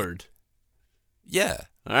Lillard. Yeah.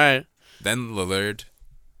 All right. Then Lillard.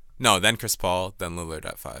 No, then Chris Paul. Then Lillard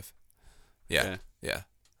at 5. Yeah. Okay.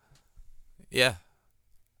 Yeah.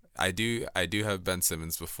 I do have Ben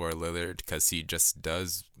Simmons before Lillard because he just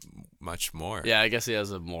does much more. Yeah, I guess he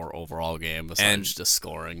has a more overall game besides just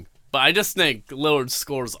scoring. But I just think Lillard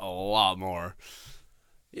scores a lot more.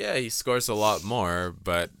 Yeah, he scores a lot more,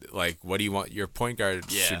 but what do you want? Your point guard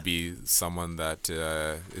Yeah. should be someone that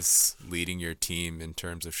is leading your team in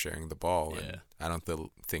terms of sharing the ball. Yeah. And I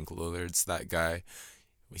don't think Lillard's that guy.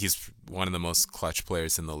 He's one of the most clutch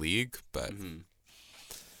players in the league, but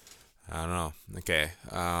I don't know. Okay.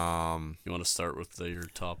 You want to start with your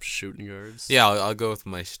top shooting guards? Yeah, I'll go with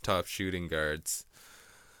my top shooting guards.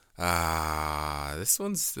 This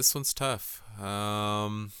one's tough.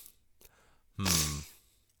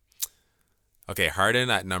 Okay, Harden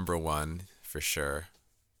at number 1 for sure.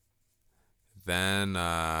 Then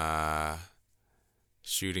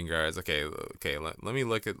shooting guards. Okay. Let me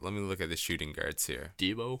look at the shooting guards here.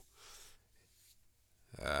 Debo.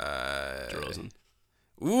 DeRozan.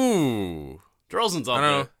 Ooh. DeRozan's up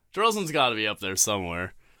there. DeRozan's got to be up there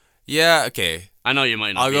somewhere. Yeah. Okay. I know you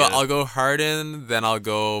might not. I'll go Harden. Then I'll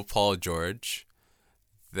go Paul George.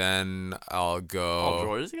 Then I'll go. Paul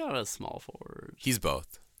George got a small forward. He's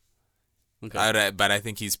both. Okay. But I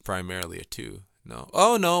think he's primarily a 2. No.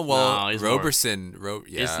 Oh no. Well, No, he's Roberson.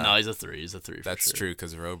 Yeah. He's a 3. He's a 3. That's for sure. true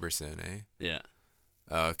because Roberson, eh? Yeah.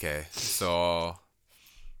 Okay. So,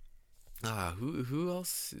 who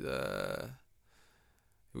else?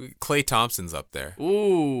 Klay Thompson's up there.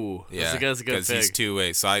 Ooh. Yeah, that's a good because pick. he's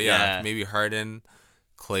 2-way. So maybe Harden,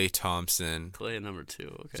 Klay Thompson. Klay at number 2.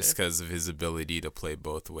 Okay. Just because of his ability to play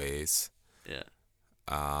both ways. Yeah.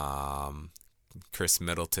 Chris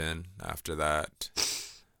Middleton after that.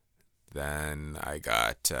 Then I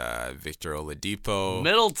got Victor Oladipo.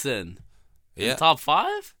 Middleton. Yeah. In top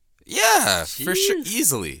 5? Yeah, for sure.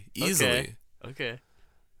 Jeez. Easily. Okay.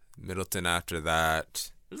 Middleton after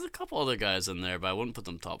that. There's a couple other guys in there, but I wouldn't put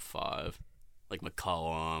them top 5. Like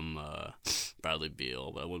McCollum, Bradley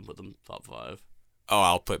Beal, but I wouldn't put them top 5. Oh,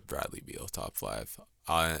 I'll put Bradley Beal top 5.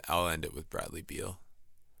 I'll end it with Bradley Beal.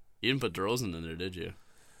 You didn't put DeRozan in there, did you?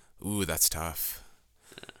 Ooh, that's tough.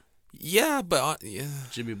 Yeah, but yeah.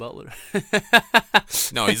 Jimmy Butler.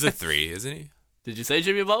 No, he's a 3, isn't he? Did you say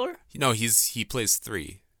Jimmy Butler? No, he plays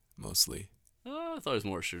 3 mostly. I thought he was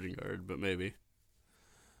more a shooting guard, but maybe.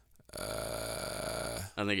 I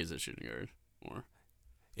think he's a shooting guard more.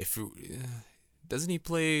 Doesn't he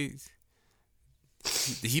play?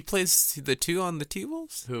 He plays the 2 on the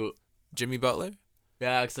T-Wolves? Who? Jimmy Butler?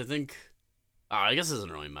 Yeah, because I think. I guess it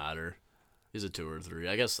doesn't really matter. He's a 2 or 3.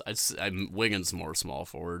 I guess I'm Wiggins more small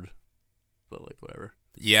forward, but like whatever.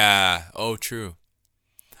 Yeah. Oh, true.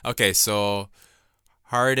 Okay, so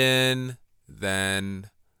Harden, then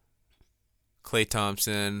Klay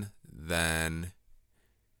Thompson, then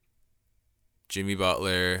Jimmy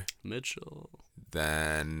Butler, Mitchell.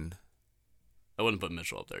 then I wouldn't put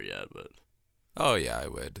Mitchell up there yet, but oh yeah, I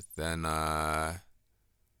would. Then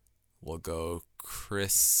we'll go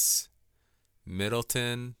Chris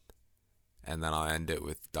Middleton, and then I'll end it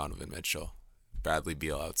with Donovan Mitchell. Bradley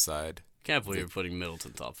Beal outside. can't believe you're putting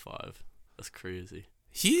Middleton top 5. That's crazy.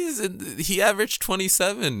 He averaged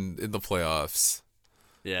 27 in the playoffs.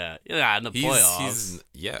 Yeah, in the playoffs.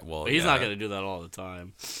 But he's not gonna do that all the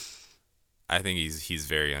time. I think he's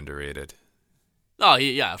very underrated. Oh,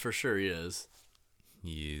 for sure he is.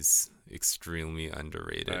 He's extremely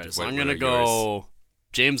underrated. All right, so I'm gonna go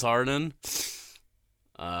James Harden.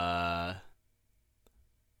 Then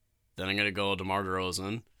I'm gonna go DeMar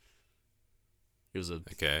DeRozan. He was a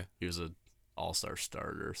all-star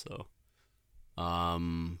starter. So,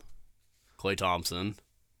 Klay Thompson.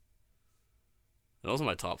 Those are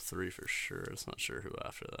my top 3 for sure. I'm not sure who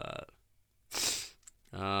after that.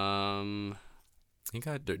 You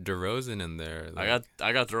got DeRozan in there. I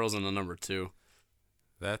got DeRozan at number 2.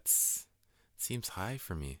 That's seems high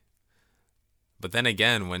for me. But then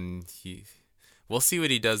again, we'll see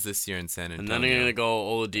what he does this year in San Antonio. And then I'm gonna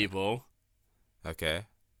go Oladipo. Okay.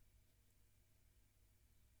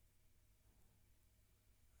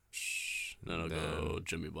 Then I'll go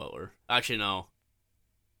Jimmy Butler. Actually, no.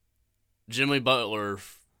 Jimmy Butler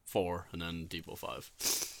 4, and then Depot 5.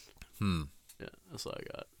 Yeah, that's what I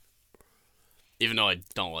got. Even though I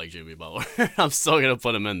don't like Jimmy Butler, I'm still gonna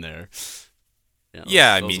put him in there.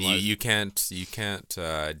 Yeah, I mean, you can't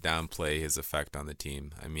downplay his effect on the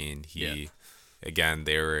team. I mean, again,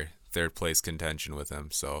 they were third place contention with him,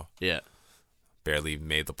 so barely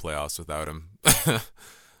made the playoffs without him.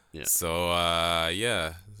 Yeah. So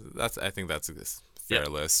I think that's a fair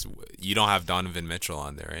list. You don't have Donovan Mitchell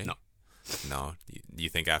on there, right? No. Do you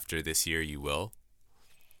think after this year you will?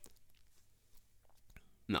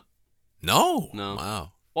 No.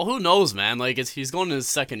 Wow. Well, who knows, man? Like, he's going in his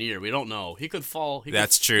second year. We don't know. He could fall.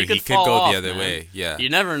 That's true. He could fall go off, the other man. way. Yeah. You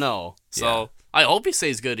never know. So I hope he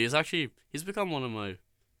stays good. He's become one of my.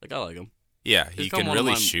 Like, I like him. Yeah, he can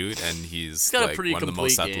really shoot, and he's got like a pretty one of the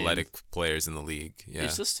most complete athletic players in the league. Yeah.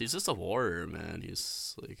 He's just a warrior, man.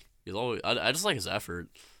 He's always. I just like his effort.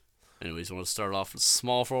 Anyways, you want to start off with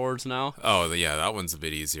small forwards now? Oh, yeah, that one's a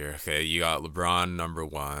bit easier. Okay, you got LeBron number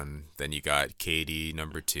 1, then you got KD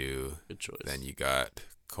number 2. Good choice. Then you got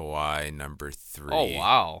Kawhi number 3. Oh,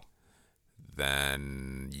 wow.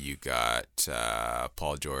 Then you got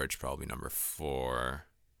Paul George probably number 4.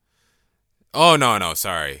 Oh, no,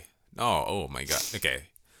 sorry. Oh my God. Okay.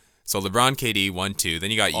 So LeBron, KD, 1, 2.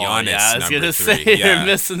 Then you got Giannis I was number gonna 3. say you're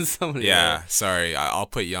missing somebody. Yeah, sorry. I'll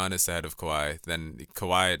put Giannis ahead of Kawhi. Then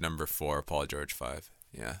Kawhi at number 4, Paul George 5.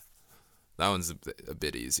 Yeah. That one's a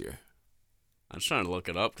bit easier. I'm just trying to look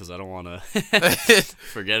it up because I don't want to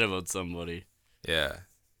forget about somebody. Yeah.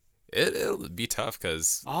 It'll be tough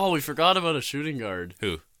because... Oh, we forgot about a shooting guard.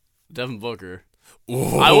 Who? Devin Booker.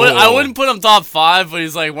 Ooh. I wouldn't put him top 5, but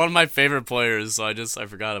he's like one of my favorite players, so I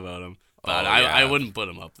forgot about him. But Oh, I yeah. wouldn't put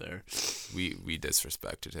him up there. We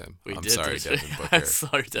disrespected him. We I'm did sorry, dis- Devin Booker. I'm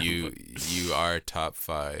sorry, Devin you Booker. you are top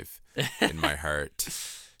 5 in my heart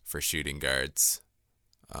for shooting guards.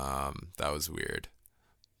 That was weird,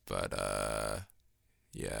 but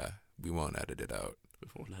yeah, we won't edit it out.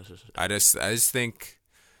 I just think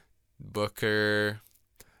Booker.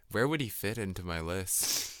 Where would he fit into my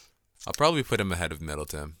list? I'll probably put him ahead of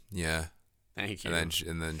Middleton. Yeah, Thank you.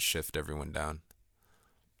 and then shift everyone down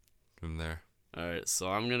from there. All right, so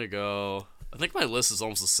I'm gonna go. I think my list is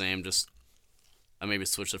almost the same. Just I maybe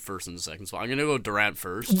switch the first and the second. So I'm gonna go Durant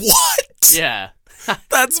first. What? Yeah,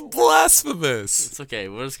 That's blasphemous. it's okay.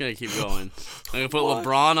 We're just gonna keep going. I'm gonna put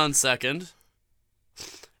LeBron on second.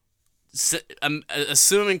 I'm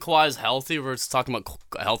assuming Kawhi's healthy. We're just talking about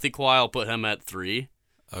healthy Kawhi. I'll put him at 3.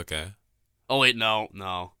 Okay. Oh wait, no.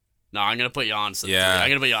 I'm gonna put Giannis at 3. Yeah. I'm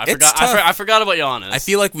gonna put Giannis. It's tough. I forgot about Giannis. I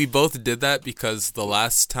feel like we both did that because the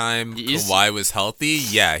last time Kawhi was healthy,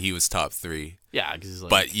 yeah, he was top 3. Yeah, because he's like.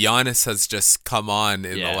 But Giannis has just come on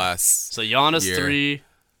in the last. So Giannis year. 3,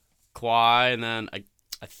 Kawhi, and then I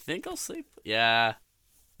think I'll say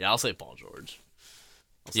I'll say Paul George.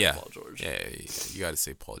 Paul George. Yeah, you got to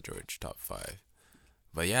say Paul George top 5.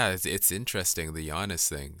 But yeah, it's interesting, the Giannis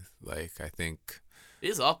thing. Like, I think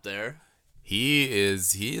He's up there. he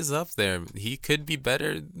is up there. He could be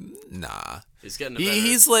better. Nah, He's getting better.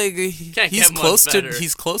 he's like Can't he's get close much to better.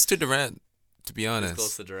 he's close to Durant, to be honest. He's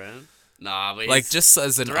close to Durant. Nah, but Like, just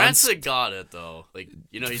as an Durant's got it though. Like,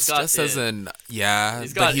 he's got just it. as an He's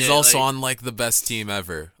but got he's it, also like- on like the best team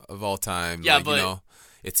ever of all time. Yeah, like, but-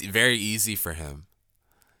 it's very easy for him.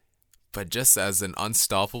 But just as an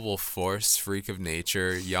unstoppable force, freak of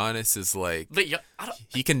nature, Giannis is like But I don't.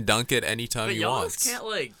 he can dunk it anytime But he wants.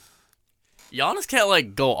 Giannis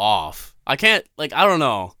can't go off. I can't I don't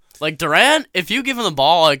know. Like Durant, if you give him the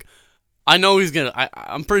ball, like I know he's gonna.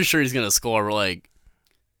 I'm pretty sure he's gonna score. But like,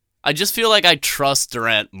 I just feel like I trust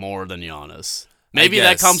Durant more than Giannis. Maybe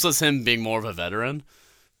that guess. comes with him being more of a veteran.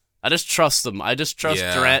 I just trust him. I just trust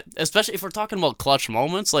Yeah. Durant, especially if we're talking about clutch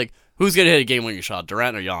moments. Like, who's gonna hit a game-winning shot,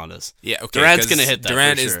 Durant or Giannis? Yeah, okay. Durant's 'cause gonna hit that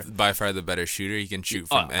Durant for is sure. by far the better shooter. He can shoot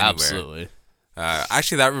Oh, from anywhere. absolutely.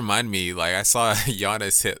 Actually, that reminded me. Like, I saw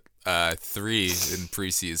Giannis hit 3 in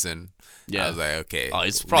preseason. Yeah. I was like, okay, Oh,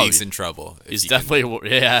 he's probably- league's in trouble. if He's he can-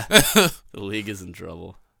 definitely yeah. The league is in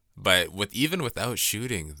trouble. But even without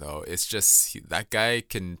shooting, though, it's just that guy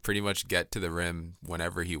can pretty much get to the rim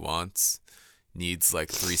whenever he wants. Needs like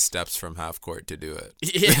 3 steps from half court to do it.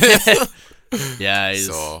 Yeah, he's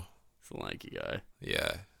So a lanky guy.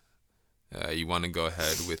 yeah, you want to go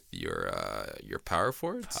ahead with your power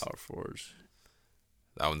forwards? Power forwards.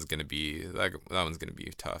 That one's gonna be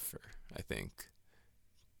tougher, I think.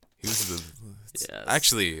 Who's the? Yes.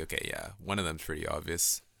 Actually, okay, yeah, one of them's pretty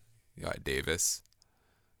obvious. You got Davis.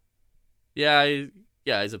 Yeah,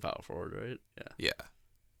 he's a power forward, right? Yeah. Yeah,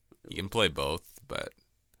 you can play both, but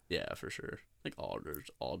Yeah, for sure. I think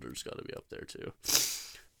Alder's got to be up there too.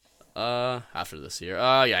 After this year,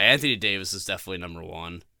 yeah, Anthony Davis is definitely number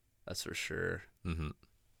 1. That's for sure. mm-hmm.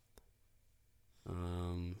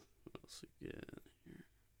 What else we get here?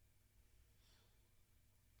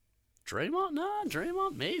 Draymond? Nah,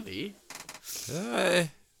 Draymond maybe.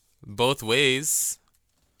 Both ways.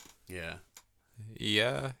 Yeah.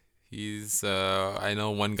 Yeah, he's. I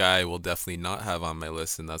know one guy I will definitely not have on my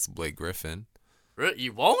list, and that's Blake Griffin.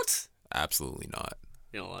 You won't? Absolutely not.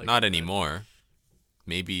 You don't like Not him, anymore.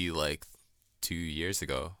 Maybe like 2 years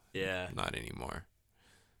ago. right? Yeah. Not anymore.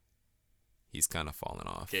 He's kind of fallen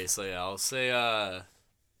off. Okay, so yeah, I'll say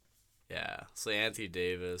say Anthony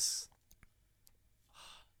Davis.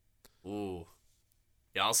 Ooh.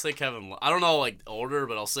 Yeah, I'll say Kevin Love. I don't know like order,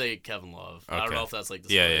 but I'll say Kevin Love. I don't Okay. know if that's like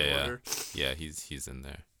the Yeah, starting yeah, yeah. order. Yeah, he's in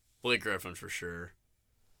there. Blake Griffin for sure.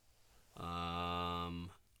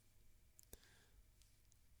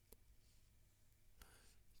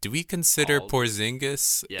 Do we consider Ald-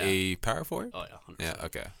 Porzingis Yeah. a power forward? Oh yeah, 100%. Yeah,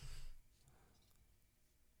 okay.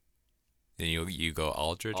 Then you go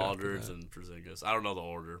Aldridge. after Aldridge that? and Porzingis. I don't know the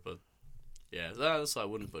order, but yeah, that's why I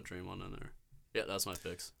wouldn't put Draymond in there. Yeah, that's my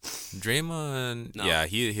picks. Draymond. No. Yeah,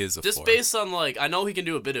 he is a Just 4. based on like, I know he can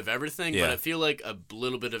do a bit of everything, Yeah. but I feel like a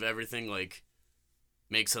little bit of everything like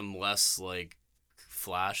makes him less like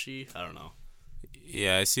flashy. I don't know.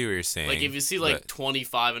 Yeah, I see what you're saying. Like if you see like but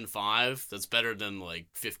 25 and 5, that's better than like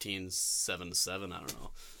 15 7 to 7. I don't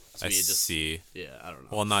know. To I me, it just, see. Yeah, I don't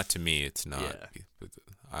know. Well, not to me. It's not. Yeah.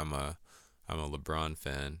 I'm a LeBron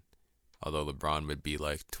fan. Although LeBron would be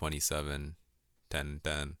like 27, 10,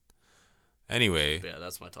 10. Anyway, But yeah,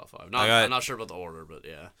 that's my top 5. got- I'm not sure about the order, but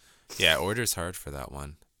yeah. yeah, order's hard for that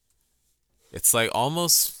one. It's like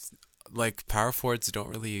almost like power forwards don't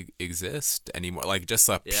really exist anymore. Like just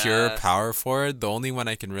a pure Yeah. power forward. The only one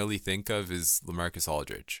I can really think of is LaMarcus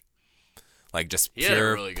Aldridge. Like just He had a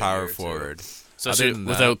pure really good power year, too. forward. Especially Other than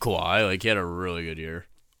without Kawhi, like he had a really good year.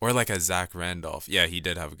 or like a Zach Randolph. Yeah, he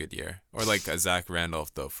did have a good year. Or like a Zach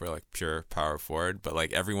Randolph though for like pure power forward. But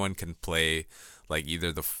like everyone can play like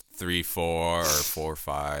either the 3-4 or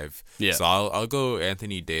 4-5. Yeah. So I'll go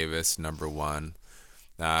Anthony Davis number 1.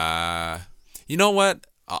 You know what?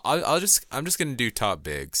 I'm just gonna do top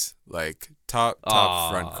bigs, like top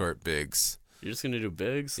front court bigs. You're just gonna do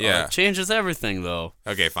bigs? Yeah. Oh, it changes everything though.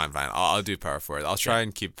 Okay, fine. I'll do power forward. I'll try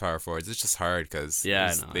and keep power forwards. It's just hard because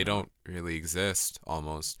they don't really exist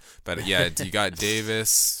almost. But yeah, you got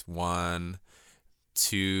Davis 1,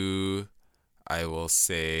 2. I will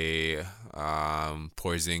say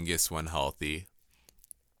Porzingis when healthy.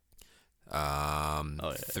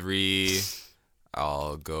 3.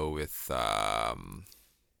 I'll go with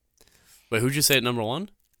Wait, who'd you say at number 1?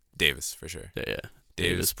 Davis for sure. Yeah.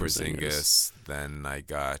 Davis, Porzingis. Then I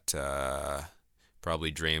got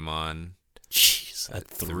probably Draymond. Jeez, at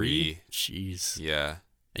 3? Jeez. Yeah.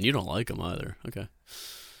 And you don't like him either. Okay.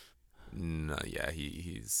 No, yeah,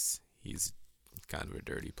 he's kind of a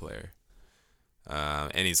dirty player.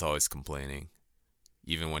 And he's always complaining,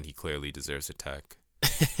 even when he clearly deserves a tech.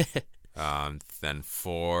 Then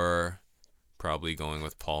 4, probably going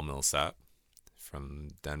with Paul Millsap from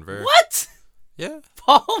Denver. What? Yeah.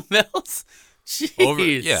 Paul Mills?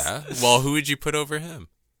 Jeez. Yeah. Well, who would you put over him?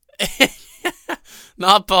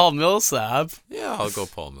 Not Paul Millsap. Yeah, I'll go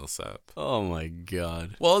Paul Millsap. Oh my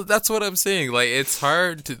god. Well, that's what I'm saying. Like, it's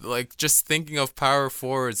hard to, like, just thinking of power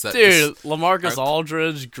forwards that Dude, LaMarcus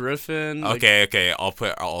Aldridge, Griffin. Okay. I'll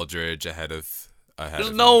put Aldridge ahead of There's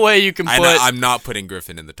him. no way you can put... I'm not putting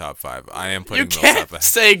Griffin in the top 5. I am putting You Millsap can't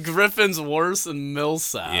say Griffin's worse than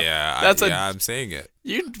Millsap. Yeah, I'm saying it.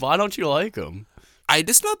 Why don't you like him?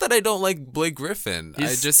 It's not that I don't like Blake Griffin.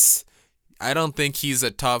 I don't think he's a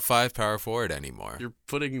top 5 power forward anymore. You're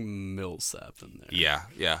putting Millsap in there.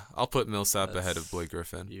 Yeah. I'll put Millsap ahead of Blake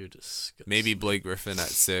Griffin. You disgust Maybe me. Blake Griffin at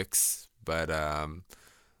 6, but I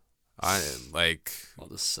like. Well,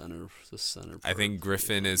 the center. I think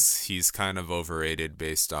Griffin he's kind of overrated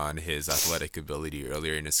based on his athletic ability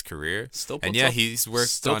earlier in his career. He's worked on his game.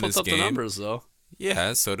 Still puts up the numbers though.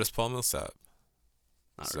 Yeah, so does Paul Millsap.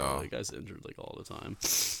 Not really. The guy's injured like all the time.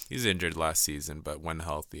 He's injured last season, but when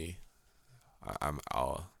healthy,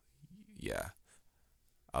 I'll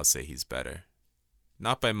say he's better.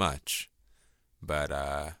 Not by much, but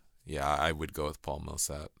I would go with Paul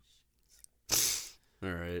Millsap. All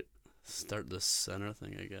right. Start the center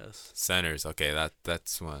thing, I guess. Centers, okay, that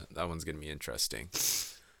one's gonna be interesting.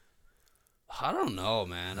 I don't know,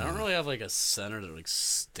 man. I don't really have like a center that like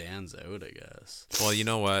stands out, I guess. Well, you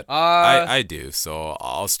know what? I do. So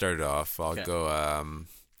I'll start it off. I'll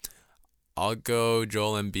go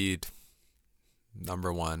Joel Embiid,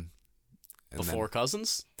 number 1. Before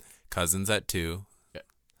Cousins? Cousins at 2. Okay.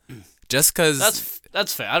 Just because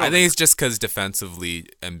that's fair. I think it's just because defensively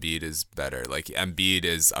Embiid is better. Like Embiid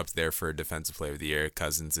is up there for Defensive Player of the Year.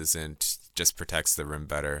 Cousins isn't. Just protects the rim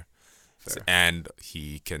better. Fair. And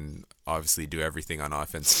he can obviously do everything on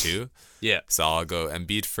offense too. Yeah. So I'll go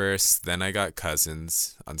Embiid first. Then I got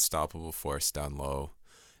Cousins, unstoppable force down low.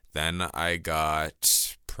 Then I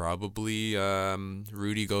got probably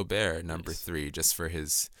Rudy Gobert, number 3, just for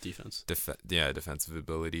his defense. Defensive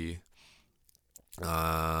ability.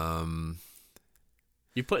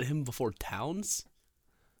 You put him before Towns?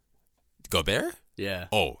 Gobert? Yeah.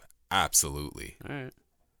 Oh, absolutely. All right.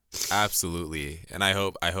 Absolutely. And I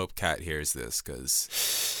hope Kat hears this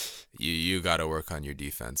because you got to work on your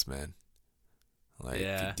defense, man.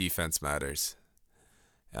 Defense matters.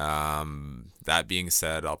 That being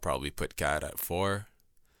said, I'll probably put Kat at 4.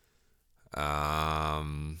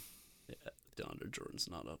 DeAndre Jordan's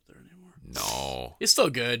not up there anymore. No. He's still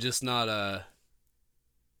good, just not as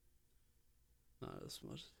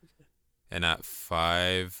much. Okay. And at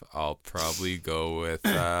 5, I'll probably go with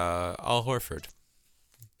Al Horford.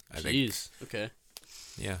 I think. Okay.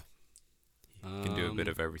 Yeah. He can do a bit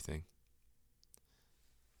of everything.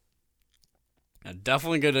 I'm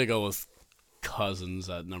definitely going to go with Cousins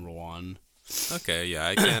at number 1. Okay, yeah,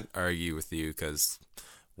 I can't argue with you because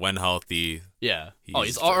when healthy, yeah,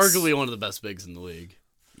 he's arguably one of the best bigs in the league.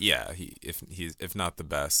 Yeah, if not the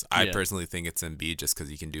best. I personally think it's Embiid just because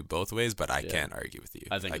he can do both ways, but I can't argue with you.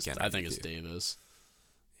 I think it's Davis.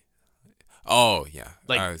 Oh yeah,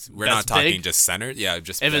 like we're not talking big? Just center. Yeah,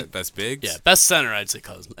 just best bigs. Yeah, best center. I'd say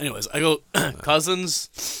Cousins. Anyways, I go Cousins,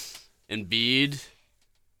 Embiid,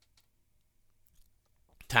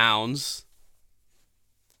 Towns.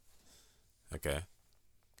 Okay.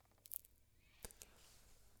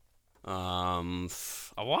 I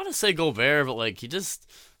want to say Gobert, but like he just,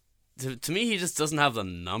 to me, he just doesn't have the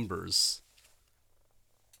numbers.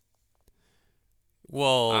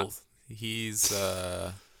 Well, he's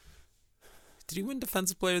did he win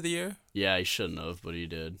Defensive Player of the Year? Yeah, he shouldn't have, but he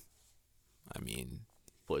did. I mean,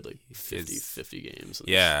 Played like 50 games.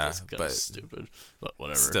 Yeah, it's kind of stupid, but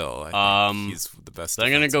whatever. Still, I think he's the best. So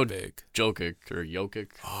I'm gonna go big. Jokic.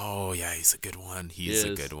 Oh yeah, he's a good one. He's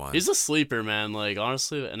a good one. He's a sleeper, man. Like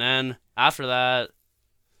honestly, and then after that,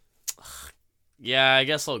 yeah, I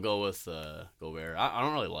guess I'll go with Gobert. I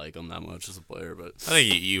don't really like him that much as a player, but I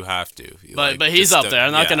think you have to. But he's up there.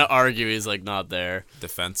 I'm not gonna argue he's like not there.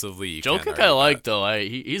 Defensively, you Jokic can't I like that. though.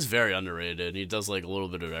 He's very underrated. He does like a little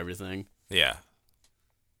bit of everything. Yeah.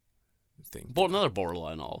 Another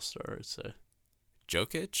borderline all-star, I'd say.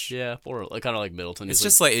 Jokic? Yeah, kind of like Middleton. It's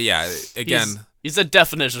just like, again. He's a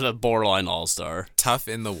definition of borderline all-star. Tough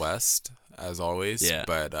in the West, as always. Yeah.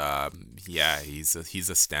 But, he's a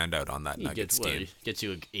standout on that Nuggets team. He gets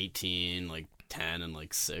you like 18, like 10, and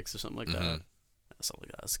like 6 or something like that. Something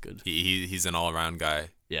like that. That's good. He's an all-around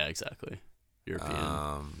guy. Yeah, exactly.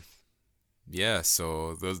 European. Yeah,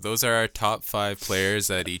 so those are our top 5 players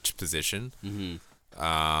at each position. Mm-hmm.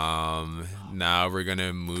 Now we're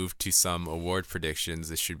gonna move to some award predictions.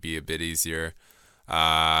 This should be a bit easier.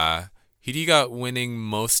 Who do you got winning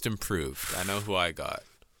most improved? I know who I got.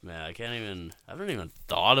 Man, I haven't even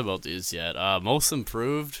thought about these yet. Most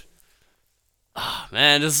improved.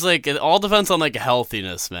 Man, this is like, it all depends on like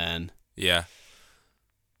healthiness, man. Yeah.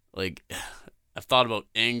 Like, I've thought about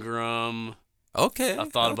Ingram. Okay.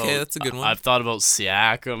 That's a good one. I've thought about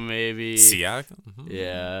Siakam maybe. Siakam. Mm-hmm.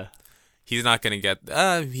 Yeah. He's not gonna get.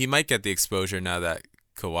 He might get the exposure now that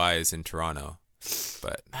Kawhi is in Toronto,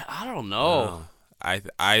 but I don't know.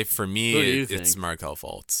 For me, it's Markelle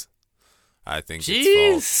Fultz. I think Jeez. It's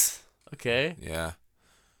Fultz. Okay. Yeah.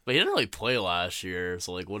 But he didn't really play last year,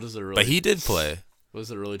 so like, what is it really? But he did play. What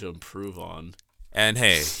is it really to improve on? And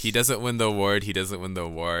hey, he doesn't win the award.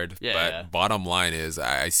 Yeah. But bottom line is,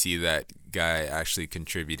 I see that guy actually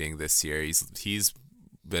contributing this year. He's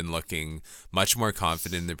been looking much more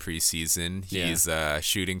confident in the preseason. He's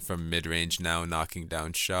shooting from mid-range now, knocking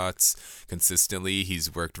down shots consistently.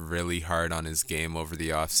 He's worked really hard on his game over the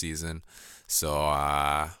offseason. So,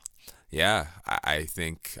 I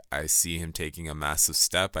think I see him taking a massive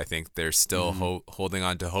step. I think they're still holding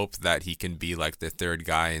on to hope that he can be like the third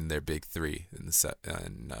guy in their big 3 in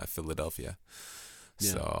Philadelphia.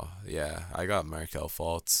 Yeah. So, I got Markelle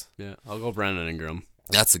Fultz. Yeah, I'll go Brandon Ingram.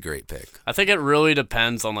 That's a great pick. I think it really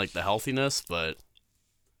depends on like the healthiness, but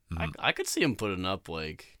I could see him putting up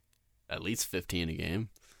like at least 15 a game.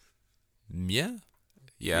 Yeah,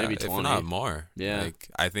 maybe 20, if not more. Yeah, like,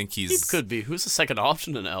 I think he could be. Who's the second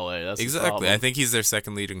option in LA? That's exactly. I think he's their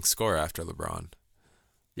second leading scorer after LeBron.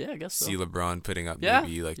 Yeah, I guess so. See LeBron putting up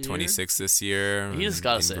maybe like 26 this year. He just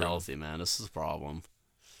gotta stay healthy, man. This is a problem.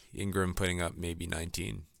 Ingram putting up maybe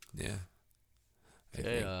 19. Yeah.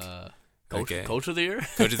 Coach of the year?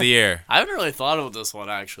 Coach of the year. I haven't really thought about this one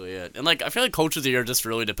actually yet. And like I feel like Coach of the Year just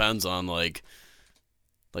really depends on like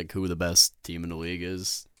who the best team in the league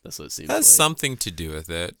is. That's what it seems like. Has something to do with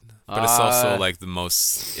it. But it's also like the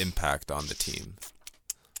most impact on the team.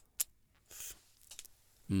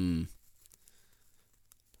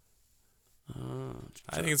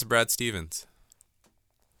 I think it's Brad Stevens.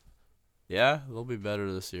 Yeah, they'll be better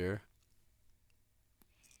this year.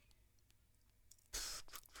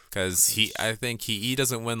 Because I think he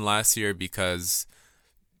doesn't win last year because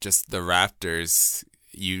just the Raptors,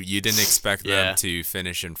 you didn't expect them to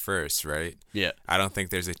finish in first, right? Yeah. I don't think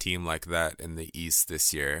there's a team like that in the East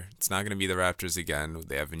this year. It's not going to be the Raptors again.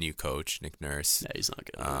 They have a new coach, Nick Nurse. Yeah, he's not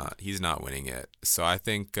good. He's not winning it. So I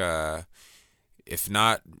think if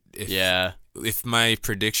my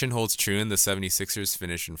prediction holds true and the 76ers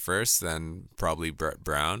finish in first, then probably Brett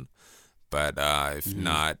Brown. But if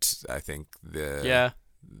not, I think the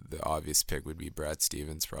obvious pick would be Brad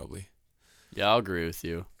Stevens, probably. Yeah, I'll agree with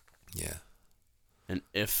you. Yeah. And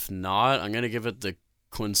if not, I'm going to give it to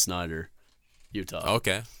Quinn Snyder, Utah.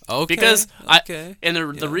 Okay. Because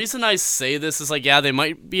the reason I say this is like, yeah, they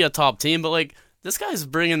might be a top team, but like this guy's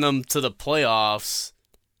bringing them to the playoffs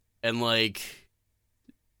and like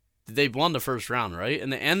they won the first round, right?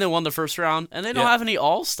 And they won the first round and they don't have any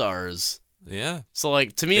all-stars. Yeah. So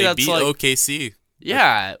like to me they that's beat like OKC.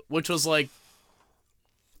 Yeah, which was like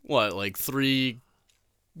what, like 3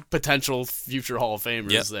 potential future Hall of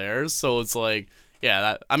Famers there. So it's like,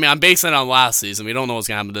 I'm basing it on last season. We don't know what's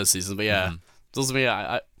gonna happen this season, but those are me.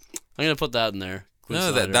 I'm gonna put that in there.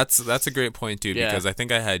 No, that's a great point too, Yeah. because I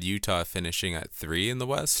think I had Utah finishing at 3 in the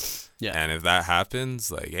West. Yeah. And if that happens,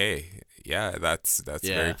 like, hey, yeah, that's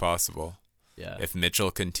very possible. Yeah. If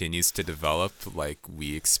Mitchell continues to develop like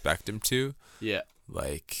we expect him to, Yeah.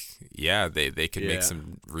 like, yeah, they could make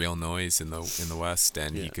some real noise in the West,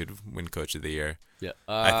 and he could win Coach of the Year. Yeah.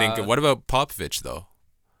 I think. What about Popovich though?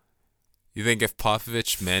 You think if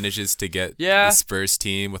Popovich manages to get Yeah. the Spurs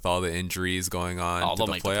team with all the injuries going on to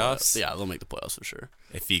the make playoffs, Yeah, they'll make the playoffs for sure.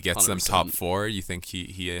 if he gets them 100%. top 4, you think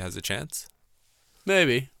he has a chance?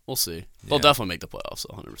 Maybe. We'll see. They'll Yeah. definitely make the playoffs,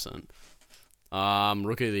 100%.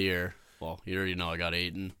 Rookie of the Year. Well, you already know I got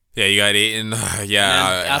Ayton. Yeah, you got Ayton.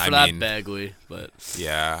 Yeah, And after I that, mean, Bagley. But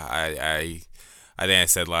yeah, I think I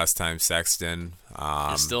said last time Sexton.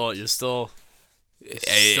 you're still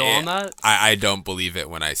I- on that? I don't believe it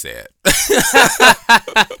when I say it.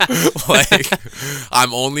 Like,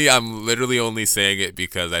 I'm literally only saying it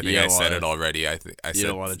because I think I said it already. I said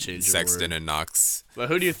don't wanna change your Sexton word. and Knox. But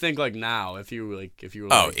who do you think like now? If you were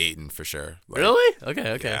Oh, like, Ayton for sure. Like, really?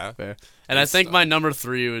 Okay, yeah. fair. And I think my number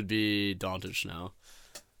 3 would be Doncic now.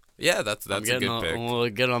 Yeah, that's a good pick. We'll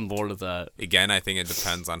get on board with that. Again, I think it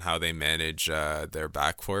depends on how they manage their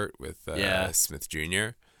backcourt with Smith Jr.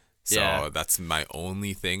 So that's my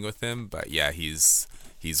only thing with him. But yeah, he's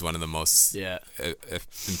one of the most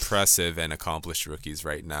impressive and accomplished rookies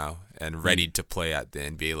right now, and ready to play at the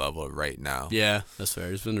NBA level right now. Yeah, that's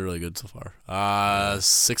fair. He's been really good so far.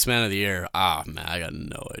 6th man of the year. Man, I got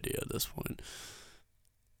no idea at this point.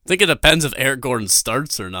 I think it depends if Eric Gordon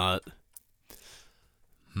starts or not.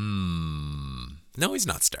 No, he's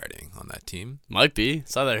not starting on that team. Might be.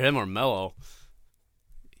 It's either him or Melo.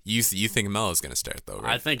 You think Melo's going to start though,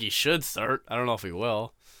 right? I think he should start. I don't know if he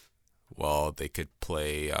will. Well, they could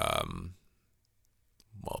play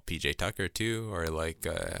PJ Tucker too, or like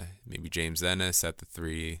maybe James Ennis at the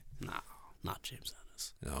 3. No, not James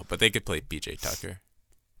Ennis. No, but they could play PJ Tucker.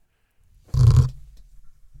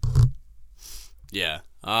 Yeah.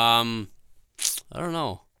 I don't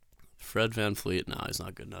know. Fred VanVleet, no, he's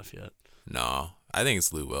not good enough yet. No, I think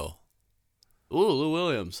it's Lou Will. Ooh, Lou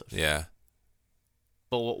Williams. Yeah.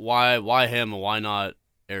 But why him and why not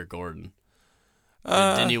Eric Gordon?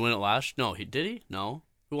 Didn't he win it last? No, did he? No.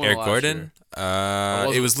 Who won Eric it last Gordon?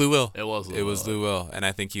 year? It was Lou Will. It was Lou Will, and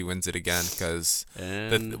I think he wins it again because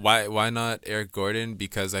And why not Eric Gordon?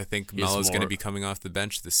 Because I think He's Melo's going to more- be coming off the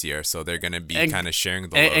bench this year, so they're going to be And- kind of sharing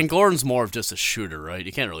the load. and Gordon's more of just a shooter, right?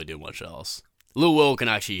 He can't really do much else. Lou Will can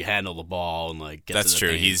actually handle the ball and like get That's to the true.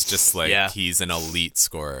 paint. He's just like he's an elite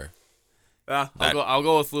scorer. Yeah, I'll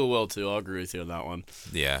go with Lou Will too. I'll agree with you on that one.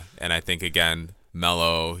 Yeah, and I think again,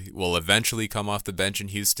 Melo will eventually come off the bench in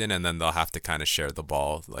Houston, and then they'll have to kind of share the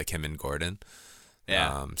ball, like him and Gordon.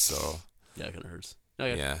 Yeah. So. Yeah, it kind of hurts.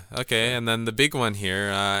 Okay. Yeah. Okay, and then the big one here,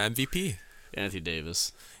 MVP. Anthony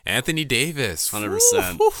Davis. Anthony Davis.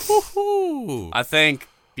 100%. Woo-hoo-hoo-hoo. I think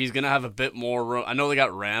he's gonna have a bit more room. I know they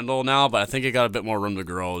got Randall now, but I think he got a bit more room to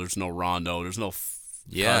grow. There's no Rondo. There's no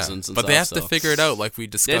Cousins and but they have stuff, to figure it out, like we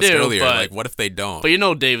discussed do, earlier. but- Like, what if they don't? But you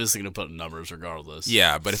know Davis is gonna put in numbers regardless.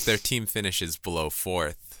 Yeah, but if their team finishes below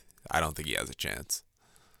 4th, I don't think he has a chance.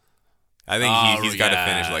 I think he's got to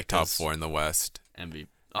finish like top 4 in the West. MVP.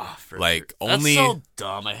 Oh, Like, that's only- so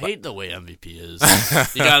dumb. I hate the way MVP is.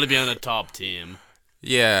 You got to be on the top team.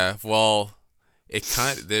 Yeah, well, it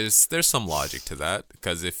there's some logic to that,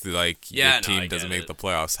 because if like Yeah, your no, team I doesn't get make it. the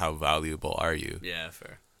playoffs, how valuable are you? Yeah,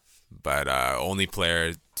 fair. But only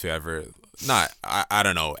player to ever I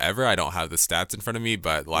don't know ever. I don't have the stats in front of me,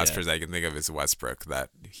 but the last person I can think of is Westbrook. That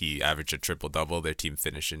he averaged a triple double. Their team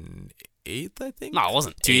finished in 8th, I think. No, it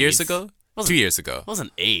wasn't 2 years 8th. ago. Wasn't- 2 years ago. It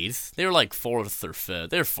wasn't 8th. They were like 4th or 5th.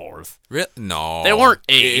 They were 4th. No, They weren't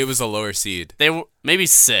 8th. It was a lower seed. They were maybe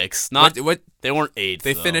 6th. Not What They weren't 8th.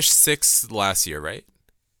 they though. finished 6th last year, right?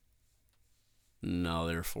 No,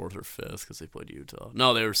 they were 4th or 5th because they played Utah.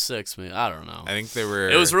 No, they were 6th. Maybe. I don't know. I think they were.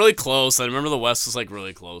 It was really close. I remember the West was like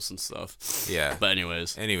really close and stuff. Yeah. But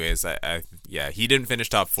anyways, He didn't finish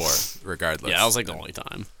top 4 regardless. yeah, that was like the only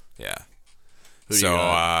time. Yeah. Who do you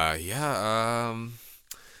got?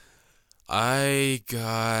 I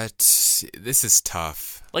got. This is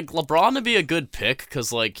tough. Like LeBron to be a good pick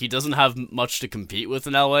because like he doesn't have much to compete with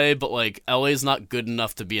in LA, but like LA's not good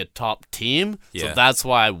enough to be a top team. Yeah. So that's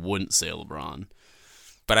why I wouldn't say LeBron.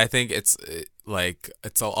 But I think it's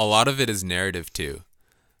a lot of it is narrative too.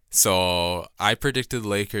 So I predicted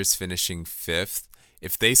Lakers finishing 5th.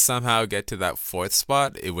 If they somehow get to that 4th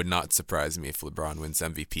spot, it would not surprise me if LeBron wins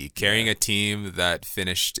MVP. Carrying a team that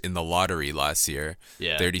finished in the lottery last year,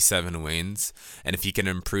 37 wins, and if he can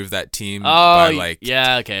improve that team by like 10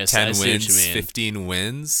 I see what wins, you mean. 15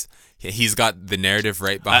 wins, he's got the narrative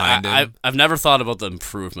right behind him. I've never thought about the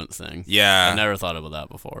improvement thing. Yeah. I've never thought about that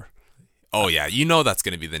before. Oh, yeah. You know that's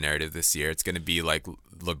going to be the narrative this year. It's going to be like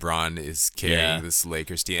LeBron is carrying this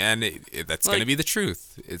Lakers team. And that's going to be the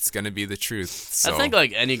truth. It's going to be the truth. So. I think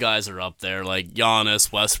like any guys are up there, like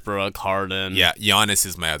Giannis, Westbrook, Harden. Yeah, Giannis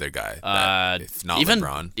is my other guy. If not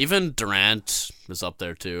LeBron. Even Durant is up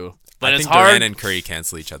there too. But I it's think hard. Durant and Curry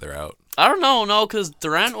cancel each other out. I don't know, no, because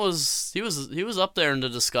Durant was up there in the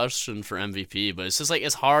discussion for MVP, but it's just like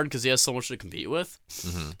it's hard because he has so much to compete with.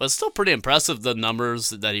 Mm-hmm. But it's still pretty impressive the numbers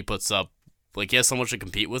that he puts up. Like he has so much to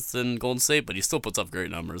compete with in Golden State, but he still puts up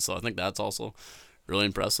great numbers. So I think that's also really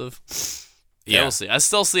impressive. Yeah, we'll see. I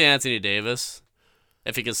still see Anthony Davis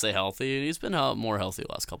if he can stay healthy. He's been more healthy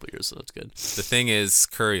the last couple of years, so that's good. The thing is,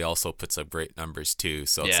 Curry also puts up great numbers too.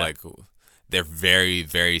 So it's like they're very,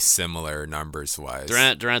 very similar numbers wise.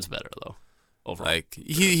 Durant's better though. Overall. Like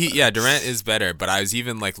Durant is better, but I was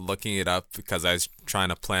even like looking it up because I was trying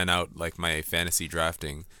to plan out like my fantasy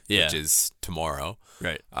drafting, which is tomorrow.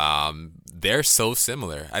 Right. They're so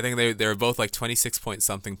similar. I think they're both like 26 point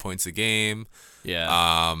something points a game.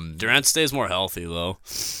 Yeah. Durant stays more healthy though.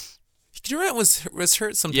 Durant was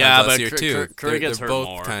hurt sometimes last year too. Curry gets hurt both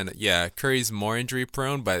more. Curry's more injury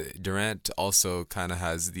prone, but Durant also kind of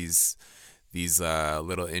has these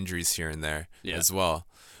little injuries here and there as well.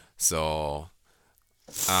 So,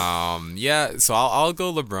 so I'll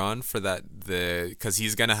go LeBron for that, because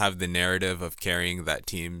he's gonna have the narrative of carrying that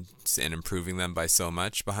team and improving them by so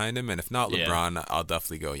much behind him. And if not LeBron, I'll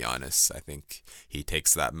definitely go Giannis. I think he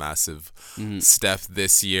takes that massive step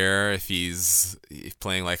this year if he's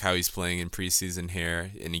playing like how he's playing in preseason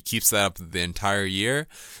here, and he keeps that up the entire year.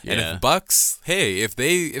 And if Bucks, if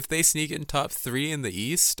they sneak in top 3 in the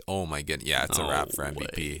East, oh my goodness, it's a wrap for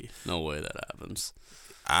MVP. No way that happens.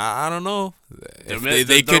 I don't know.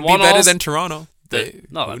 They could be better than Toronto.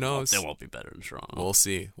 Who knows? They won't be better than Toronto. We'll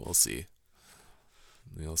see.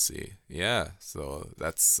 Yeah. So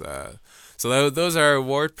that's those are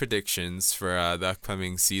award predictions for the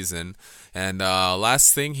upcoming season. And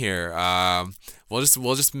last thing here, we'll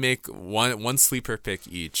just make one sleeper pick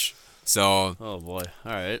each. So, oh boy,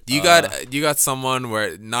 all right. You got someone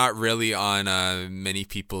where not really on many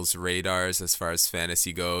people's radars as far as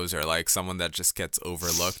fantasy goes, or like someone that just gets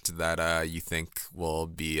overlooked that you think will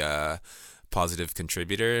be a positive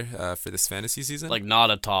contributor for this fantasy season? Like not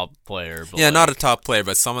a top player. But not a top player,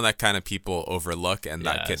 but someone that kind of people overlook and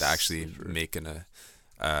that could actually make an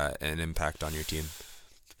impact on your team.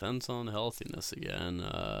 Depends on healthiness again.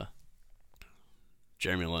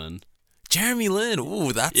 Jeremy Lin.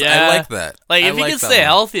 Ooh, I like that. Like if he can stay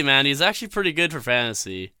healthy, man, he's actually pretty good for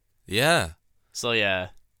fantasy. Yeah. So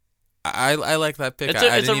yeah, I like that pick.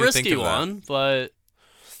 It's a risky one, but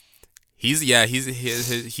he's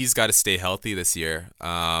got to stay healthy this year.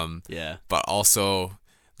 But also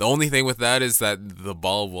the only thing with that is that the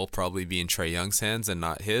ball will probably be in Trae Young's hands and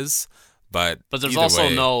not his. But there's also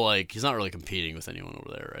he's not really competing with anyone over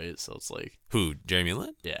there, right? So it's like who? Jeremy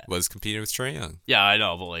Lin? Yeah, was competing with Trae Young. Yeah, I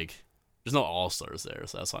know, but like. There's no all-stars there,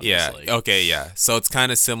 so that's why I'm just like... Okay, yeah. So it's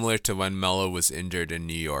kind of similar to when Melo was injured in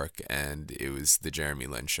New York, and it was the Jeremy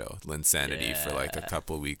Lin show, Linsanity, for like a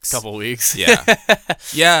couple weeks. Yeah.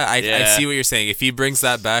 I see what you're saying. If he brings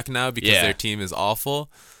that back now because their team is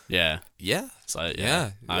awful... Yeah. So,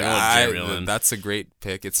 Lin. That's a great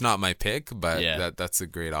pick. It's not my pick, but that's a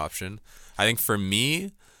great option. I think for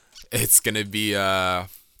me, it's going to be...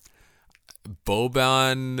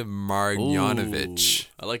 Boban Marjanovic.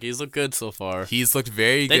 I like he's looked good so far. He's looked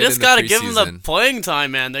very good. They just gotta give him the playing time,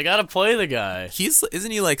 man. They gotta play the guy.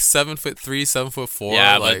 Isn't he like 7'3", 7'4"?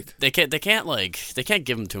 Yeah, like, but they can't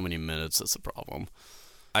give him too many minutes. That's the problem.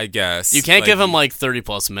 I guess you can't give him like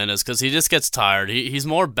 30+ minutes because he just gets tired. He's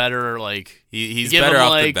more better like he's better off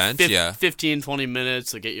like the bench. 15, 20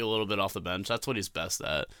 minutes to get you a little bit off the bench. That's what he's best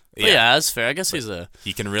at. But that's fair. I guess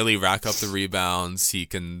he can really rack up the rebounds. He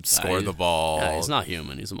can score the ball. Yeah, he's not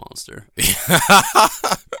human. He's a monster.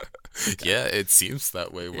 Yeah, it seems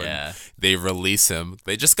that way when they release him.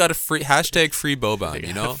 They just got a free Boban,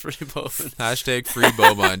 you know? Free Boban. Hashtag free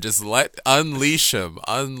Boban. Just unleash him.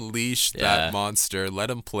 Unleash that monster. Let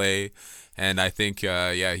him play. And I think,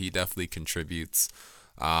 he definitely contributes.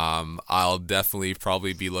 I'll definitely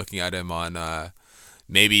probably be looking at him on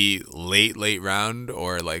maybe late round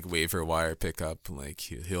or like waiver wire pickup. Like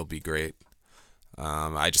he'll be great.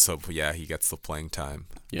 I just hope, he gets the playing time.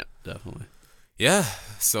 Yeah, definitely. Yeah,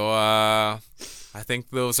 so I think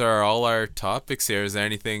those are all our topics here. Is there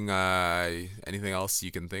anything else you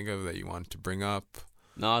can think of that you want to bring up?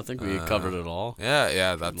 No, I think we covered it all.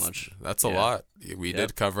 Yeah, that's a lot. We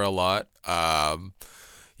did cover a lot.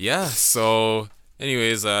 So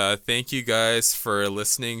Anyways, thank you guys for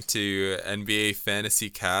listening to NBA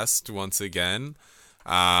Fantasy Cast once again.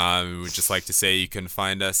 We'd just like to say you can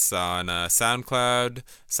find us on SoundCloud,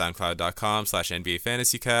 soundcloud.com/NBA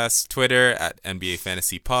FantasyCast, Twitter at NBA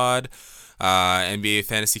Fantasy Pod,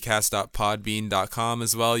 NBAFantasyCast.podbean.com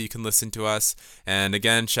as well. You can listen to us. And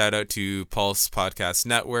again, shout out to Pulse Podcast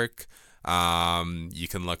Network. You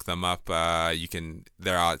can look them up. They're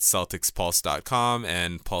at CelticsPulse.com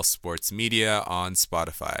and Pulse Sports Media on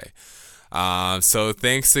Spotify. So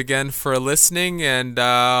thanks again for listening, and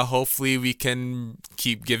hopefully we can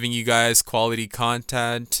keep giving you guys quality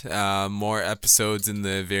content, more episodes in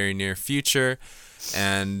the very near future.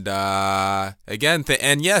 And again,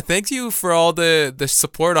 thank you for all the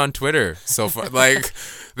support on Twitter so far. Like,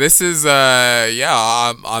 this is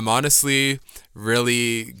I'm honestly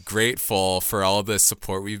really grateful for all the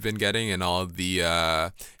support we've been getting and all the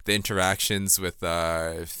interactions with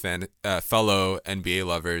fellow NBA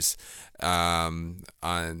lovers in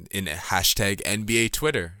hashtag NBA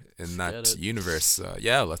Twitter in that universe.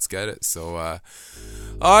 Let's get it. So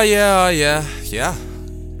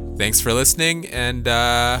thanks for listening, and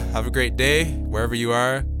have a great day wherever you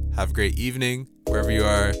are. Have a great evening wherever you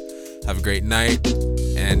are. Have a great night,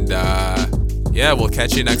 and we'll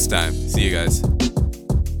catch you next time. See you guys.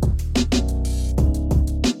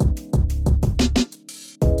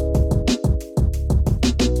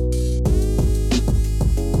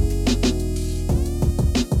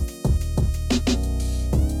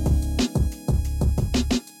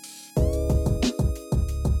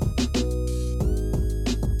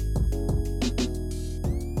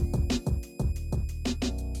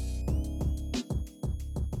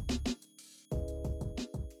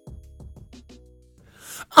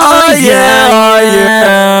 Oh yeah,